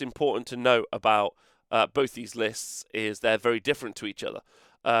what's important to note about both these lists is they're very different to each other.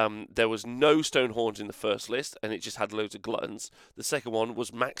 There was no stone horns in the first list, and it just had loads of gluttons. The second one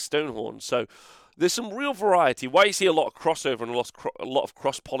was max stone horns. So there's some real variety. Why you see a lot of crossover and a lot of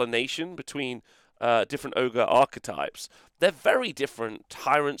cross-pollination between different ogre archetypes. They're very different.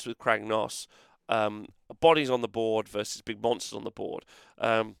 Tyrants with Kragnos, bodies on the board versus big monsters on the board.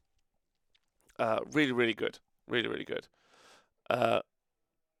 Really, really good. Really, really good. I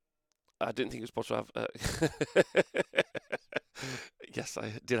didn't think it was possible to have... Yes,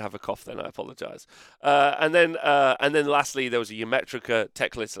 I did have a cough then. I apologise. And then lastly, there was a Geometrica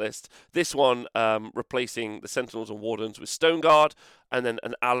tech list. This one replacing the Sentinels and Wardens with Stoneguard, and then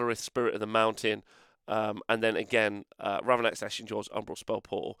an Alarith Spirit of the Mountain, and then again Ravanax Ashen Jaws Umbral Spell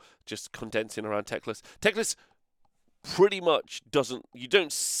Portal, just condensing around tech list. Tech list pretty much doesn't. You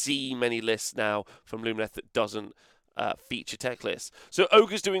don't see many lists now from Lumineth that doesn't feature tech lists. So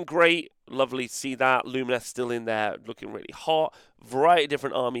Ogre's doing great. Lovely to see that. Lumineth still in there, looking really hot. Variety of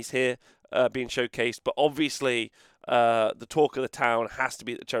different armies here being showcased. But obviously, the talk of the town has to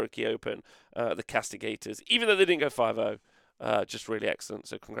be at the Cherokee Open, the Castigators. Even though they didn't go 5-0, just really excellent.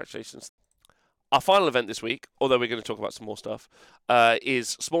 So congratulations. Our final event this week, although we're going to talk about some more stuff,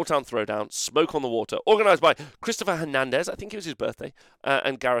 is Small Town Throwdown, Smoke on the Water, organised by Christopher Hernandez, I think it was his birthday,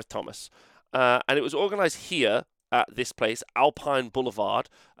 and Gareth Thomas. And it was organised here at this place, Alpine Boulevard,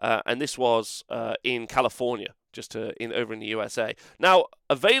 and this was in California, just over in the USA. Now,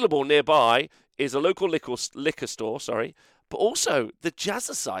 available nearby is a local liquor store, but also the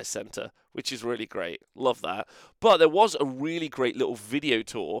Jazzercise Centre, which is really great. Love that. But there was a really great little video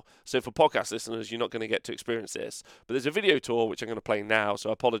tour. So for podcast listeners, you're not going to get to experience this. But there's a video tour, which I'm going to play now, so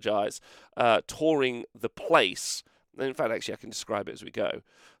I apologise, touring the place. In fact, actually, I can describe it as we go.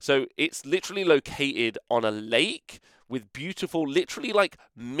 So it's literally located on a lake with beautiful, literally like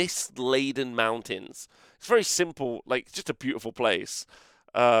mist-laden mountains. It's very simple, like just a beautiful place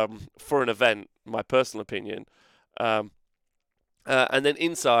for an event, my personal opinion. And then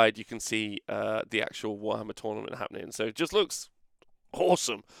inside, you can see the actual Warhammer tournament happening. So it just looks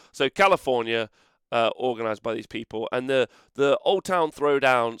awesome. So California, organised by these people, and the Old Town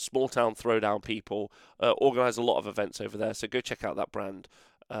Throwdown, Small Town Throwdown people organise a lot of events over there. So go check out that brand.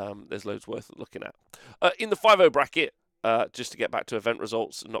 There's loads worth looking at. In the 5-0 bracket, just to get back to event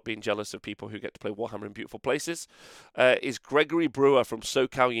results and not being jealous of people who get to play Warhammer in beautiful places, is Gregory Brewer from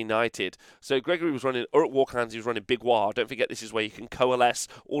SoCal United. So Gregory was running Uruk Warclans, he was running Big War. Don't forget, this is where you can coalesce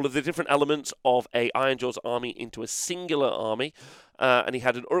all of the different elements of a Ironjawz army into a singular army. And he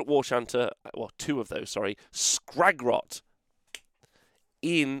had an Uruk Warchanter, well, 2 of those, Skragrot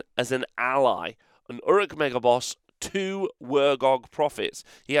in as an ally, an Uruk Megaboss, 2 Wurgog Prophets.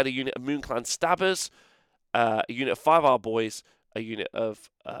 He had a unit of Moonclan Stabbers, a unit of 5 Arboys, a unit of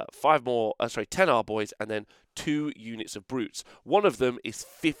 10 Arboys, and then 2 units of Brutes. One of them is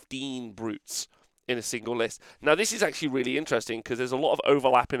 15 Brutes in a single list. Now, this is actually really interesting because there's a lot of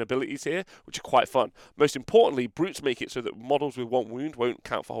overlapping abilities here, which are quite fun. Most importantly, Brutes make it so that models with 1 wound won't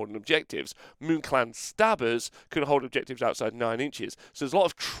count for holding objectives. Moonclan Stabbers can hold objectives outside 9 inches. So there's a lot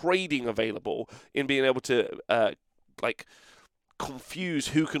of trading available in being able to, confuse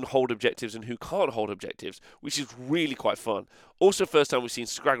who can hold objectives and who can't hold objectives, which is really quite fun. Also, first time we've seen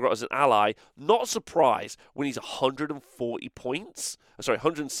Skragrot as an ally. Not surprised when he's 160 points,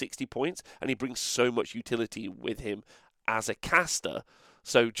 and he brings so much utility with him as a caster.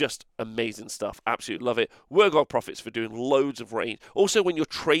 So just amazing stuff. Absolutely love it. Wurgog Prophets for doing loads of range. Also, when you're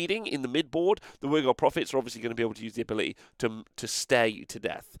trading in the mid-board, the Wurgog Prophets are obviously going to be able to use the ability to stare you to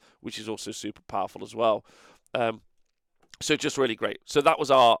death, which is also super powerful as well. So just really great. So that was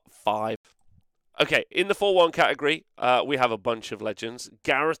our 5. Okay, in the 4-1 category, we have a bunch of legends.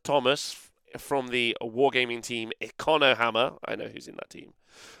 Gareth Thomas from the Wargaming team, Econohammer. I know who's in that team.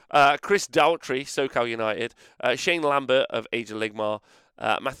 Chris Daltrey, SoCal United. Shane Lambert of Age of Ligmar.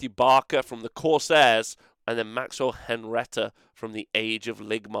 Matthew Barker from the Corsairs. And then Maxwell Henretta from the Age of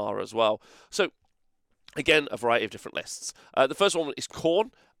Ligmar as well. So, again, a variety of different lists. The first one is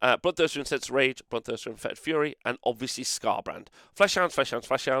Khorne. Bloodthirster and Sense Rage, Bloodthirster and Fetid Fury, and obviously Scarbrand.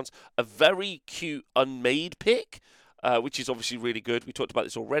 Fleshhounds. A very cute unmade pick. which is obviously really good. We talked about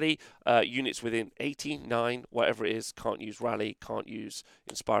this already. Units within 89, whatever it is, can't use Rally, can't use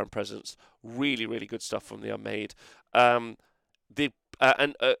Inspire and Presence. Really, really good stuff from the Unmade. And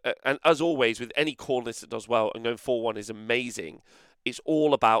as always, with any core list that does well, and going 4-1 is amazing. It's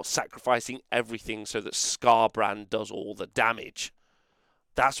all about sacrificing everything so that Scarbrand does all the damage.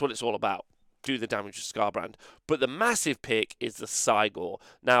 That's what it's all about. Do the damage with Scarbrand. But the massive pick is the Cygor.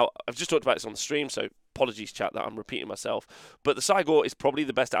 Now, I've just talked about this on the stream, so apologies, chat, that I'm repeating myself. But the Cygor is probably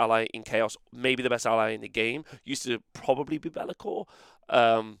the best ally in Chaos, maybe the best ally in the game. Used to probably be Be'lakor.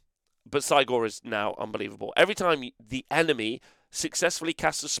 But Cygor is now unbelievable. Every time the enemy successfully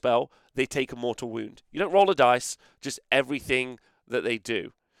casts a spell, they take a mortal wound. You don't roll a dice, just everything that they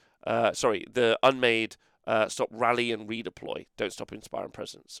do. The Unmade stop Rally and Redeploy. Don't stop Inspire and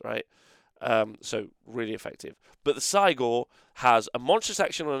Presence, right? So really effective. But the Cygor has a monstrous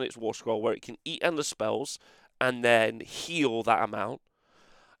action on its War Scroll where it can eat endless spells and then heal that amount.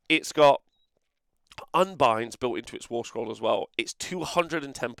 It's got Unbinds built into its War Scroll as well. It's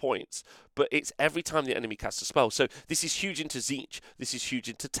 210 points, but it's every time the enemy casts a spell. So this is huge into Tzeentch, this is huge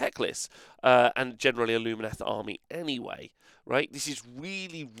into Teclis, and generally a Lumineth army anyway, right? This is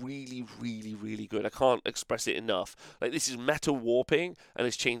really, really, really, really good. I can't express it enough. Like, this is meta warping, and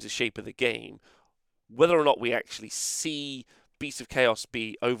it's changed the shape of the game. Whether or not we actually see Beasts of Chaos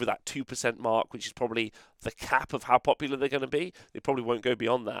be over that 2% mark, which is probably the cap of how popular they're going to be. They probably won't go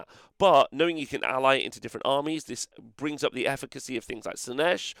beyond that. But knowing you can ally it into different armies, this brings up the efficacy of things like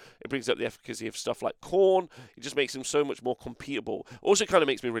Sinesh. It brings up the efficacy of stuff like Khorne. It just makes them so much more completable. Also kind of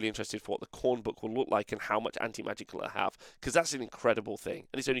makes me really interested for what the Khorne book will look like and how much anti-magic it'll have, because that's an incredible thing.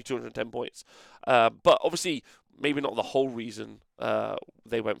 And it's only 210 points. But obviously, maybe not the whole reason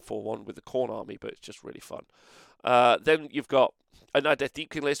they went 4-1 with the Khorne army, but it's just really fun. Then you've got a Night Death Deep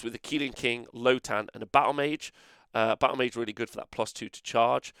King list with a Keelan King, Lotan, and a Battle Mage. Battle Mage really good for that +2 to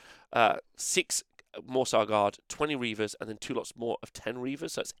charge. 6 Morsar Guard, 20 Reavers, and then 2 lots more of 10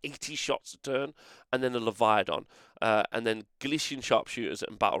 Reavers. So that's 80 shots a turn. And then a Leviathan. And then Galician Sharpshooters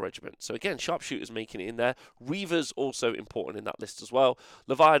and Battle Regiment. So again, Sharpshooters making it in there. Reavers also important in that list as well.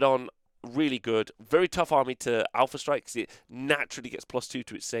 Leviathan, really good. Very tough army to Alpha Strike because it naturally gets +2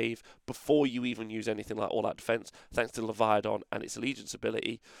 to its save before you even use anything like All Out Defense, thanks to Leviathan and its Allegiance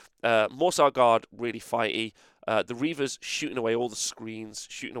ability. Morsar Guard, really fighty. The Reavers shooting away all the screens,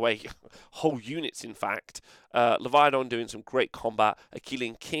 shooting away whole units, in fact. Leviathan doing some great combat.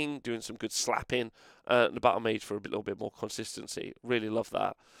 Achillean King doing some good slapping. And the Battle Mage for a little bit more consistency. Really love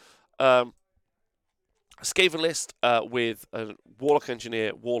that. Skaven list with a Warlock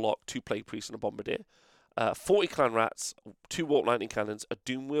Engineer, Warlock, 2 Plague Priests, and a Bombardier. 40 Clan Rats, 2 Warp Lightning Cannons, a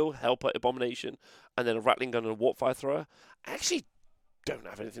Doom Wheel, Helper, Abomination, and then a Rattling Gun and a Warp Fire Thrower. I actually don't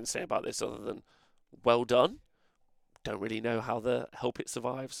have anything to say about this other than well done. Don't really know how the Help It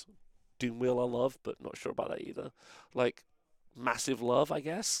survives. Doom Wheel I love, but not sure about that either. Like, massive love, I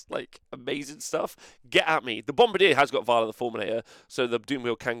guess. Like, amazing stuff. Get at me. The Bombardier has got Vial of the Fulminator, so the Doom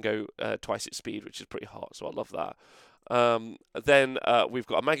Wheel can go twice its speed, which is pretty hot, so I love that. Then we've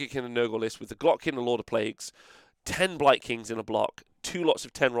got a Magic and Nurgle list with the Glockkin and Lord of Plagues, 10 Blight Kings in a block, 2 lots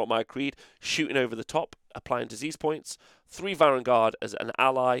of 10 Rotmire Creed, shooting over the top, applying disease points, 3 Varangard as an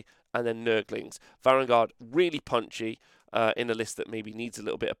ally, and then Nurglings. Varangard, really punchy in a list that maybe needs a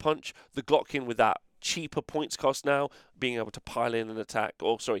little bit of punch. The Glockkin with that cheaper points cost now, being able to pile in an attack,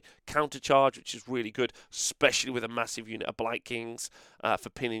 countercharge, which is really good, especially with a massive unit of Blight Kings for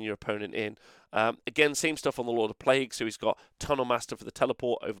pinning your opponent in. Again, same stuff on the Lord of Plague, so he's got Tunnel Master for the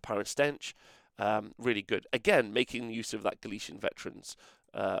teleport, overpowering stench, really good. Again, making use of that Galician Veterans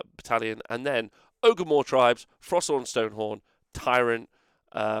battalion, and then Ogre Moor Tribes, Frosthorn Stonehorn, Tyrant,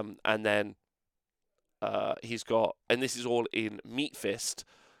 and then he's got, and this is all in Meat Fist,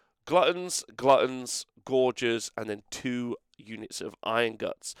 Gluttons, Gorgers, and then 2 units of Iron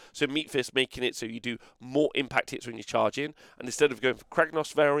Guts. So Meat Fist making it so you do more impact hits when you charge in, and instead of going for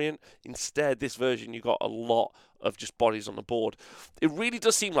Kragnos variant, instead this version you got a lot of just bodies on the board. It really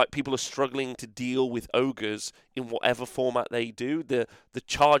does seem like people are struggling to deal with ogres in whatever format they do. The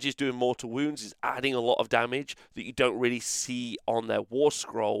charges doing mortal wounds is adding a lot of damage that you don't really see on their war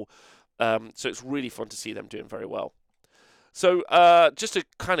scroll. So it's really fun to see them doing very well. So just a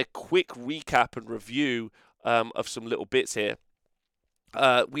kind of quick recap and review of some little bits here.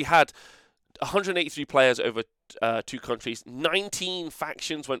 We had 183 players over 2 countries. 19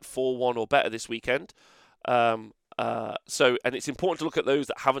 factions went 4-1 or better this weekend. And it's important to look at those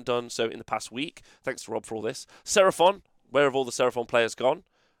that haven't done so in the past week. Thanks to Rob for all this. Seraphon, where have all the Seraphon players gone?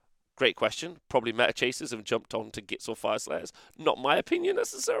 Great question. Probably meta chasers have jumped on to Gits or Fire Slayers. Not my opinion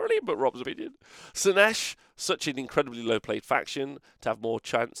necessarily, but Rob's opinion. Sinesh, such an incredibly low played faction to have more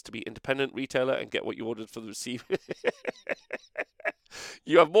chance to be independent retailer and get what you ordered for the receiver.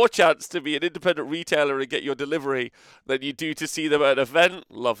 You have more chance to be an independent retailer and get your delivery than you do to see them at an event.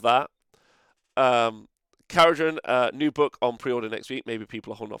 Love that. Caradron, new book on pre-order next week. Maybe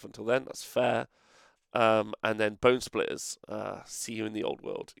people are holding off until then. That's fair. And then Bone Splitters, see you in the old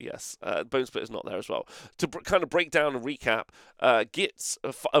world. Yes, Bone Splitters not there as well. To kind of break down and recap, Gits,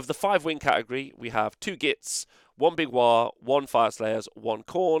 of the 5-win category, we have 2 Gits, 1 Big War, 1 Fire Slayers, 1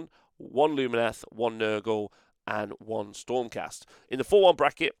 Khorne, 1 Lumineth, 1 Nurgle, and 1 Stormcast. In the 4-1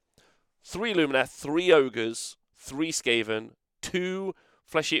 bracket, 3 Lumineth, 3 Ogres, 3 Skaven, 2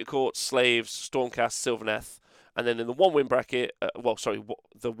 Flesh Eater Court, Slaves, Stormcast, Sylvaneth, and then in the 1-win bracket,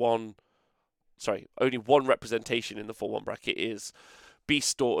 only 1 representation in the 4-1 bracket is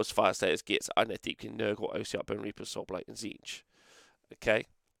Beast Daughters, Fire Slayers, Gits, Iron Deepkin, Nurgle, Ossiarch, Bone Reapers, Soulblight, and Tzeentch. Okay.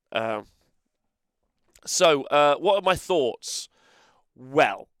 So, what are my thoughts?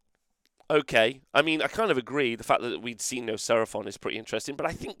 Well, okay. I mean, I kind of agree. The fact that we'd seen no Seraphon is pretty interesting, but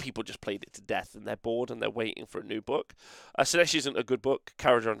I think people just played it to death and they're bored and they're waiting for a new book. Sinesh isn't a good book.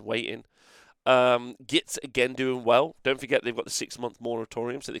 Caradron waiting. Gits again doing well. Don't forget they've got the 6-month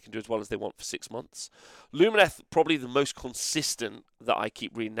moratorium, so they can do as well as they want for 6 months. Lumineth probably the most consistent that I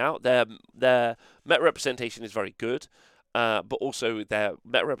keep reading out. Their meta representation is very good, but also their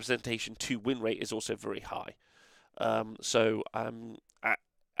meta representation to win rate is also very high.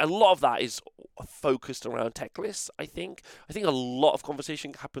 A lot of that is focused around tech lists, I think. I think a lot of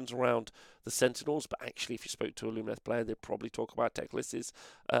conversation happens around the Sentinels, but actually if you spoke to a Lumineth player, they'd probably talk about tech lists'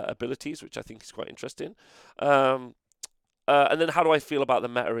 abilities, which I think is quite interesting. And then how do I feel about the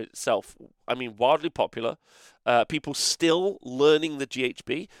meta itself? I mean, wildly popular. People still learning the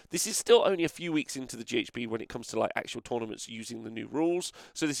GHB. This is still only a few weeks into the GHB when it comes to like actual tournaments using the new rules.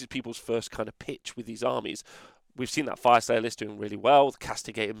 So this is people's first kind of pitch with these armies. We've seen that Fire Slayer list doing really well. The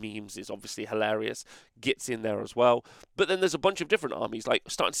Castigator memes is obviously hilarious. Gits in there as well. But then there's a bunch of different armies, like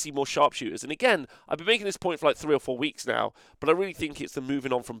starting to see more sharpshooters. And again, I've been making this point for like 3 or 4 weeks now, but I really think it's the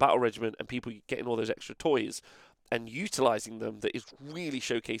moving on from Battle Regiment and people getting all those extra toys and utilizing them that is really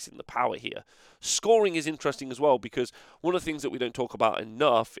showcasing the power here. Scoring is interesting as well because one of the things that we don't talk about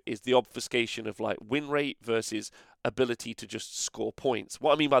enough is the obfuscation of like win rate versus ability to just score points.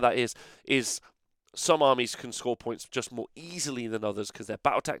 What I mean by that is some armies can score points just more easily than others because their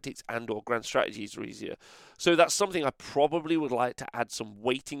battle tactics and or grand strategies are easier. So that's something I probably would like to add some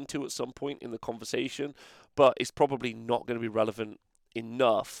weighting to at some point in the conversation, but it's probably not going to be relevant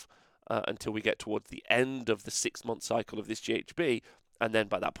enough until we get towards the end of the 6-month cycle of this GHB, and then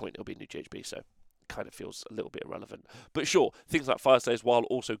by that point it'll be a new GHB, so it kind of feels a little bit irrelevant. But sure, things like Fire Slayers, while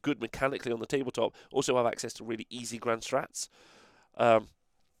also good mechanically on the tabletop, also have access to really easy grand strats.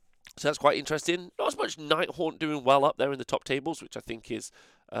 So that's quite interesting. Not as much Nighthaunt doing well up there in the top tables, which I think is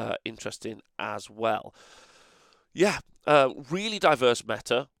interesting as well. Yeah, really diverse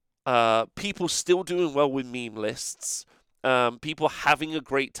meta. People still doing well with meme lists. People having a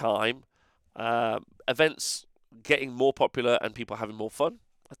great time. Events getting more popular and people having more fun.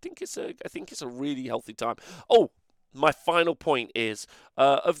 I think it's a really healthy time. Oh, my final point is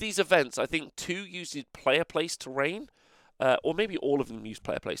of these events, I think 2 used player place terrain. Or maybe all of them use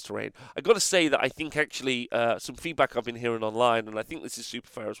player place terrain. I've got to say that I think actually some feedback I've been hearing online, and I think this is super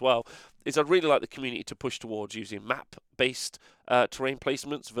fair as well, is I'd really like the community to push towards using map-based terrain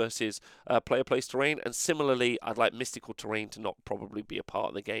placements versus player place terrain. And similarly, I'd like mystical terrain to not probably be a part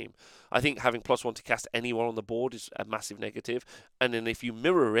of the game. I think having +1 to cast anywhere on the board is a massive negative. And then if you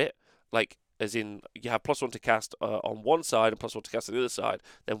mirror it, like as in you have +1 to cast on one side and +1 to cast on the other side,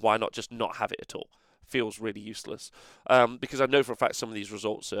 then why not just not have it at all? Feels really useless because I know for a fact some of these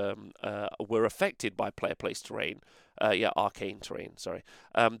results were affected by player place terrain. Arcane terrain, sorry.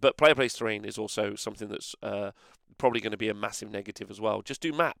 But player place terrain is also something that's probably going to be a massive negative as well. Just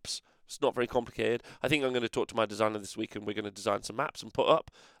do maps. It's not very complicated. I think I'm going to talk to my designer this week and we're going to design some maps and put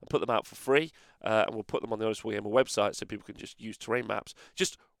them out for free. And we'll put them on the Honest Warhammer website so people can just use terrain maps.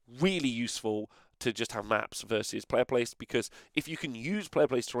 Just really useful to just have maps versus player place, because if you can use player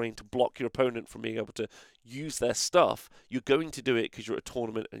place terrain to block your opponent from being able to use their stuff, you're going to do it because you're at a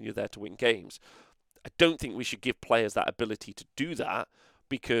tournament and you're there to win games. I don't think we should give players that ability to do that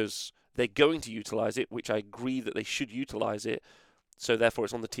because they're going to utilize it, which I agree that they should utilize it. So therefore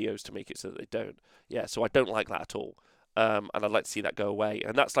it's on the TOs to make it so that they don't. Yeah, so I don't like that at all. And I'd like to see that go away.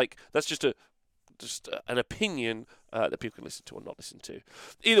 And that's just an opinion that people can listen to or not listen to.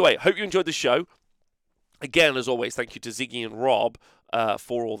 Either way, hope you enjoyed the show. Again, as always, thank you to Ziggy and Rob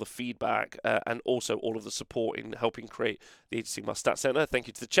for all the feedback and also all of the support in helping create the Age of Sigmar Stat Center. Thank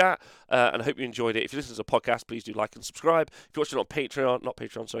you to the chat, and I hope you enjoyed it. If you listen to the podcast, please do like and subscribe. If you're watching it on Patreon,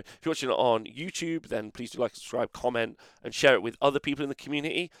 if you're watching it on YouTube, then please do like, subscribe, comment, and share it with other people in the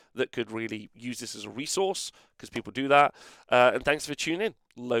community that could really use this as a resource, because people do that. And thanks for tuning in.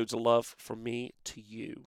 Loads of love from me to you.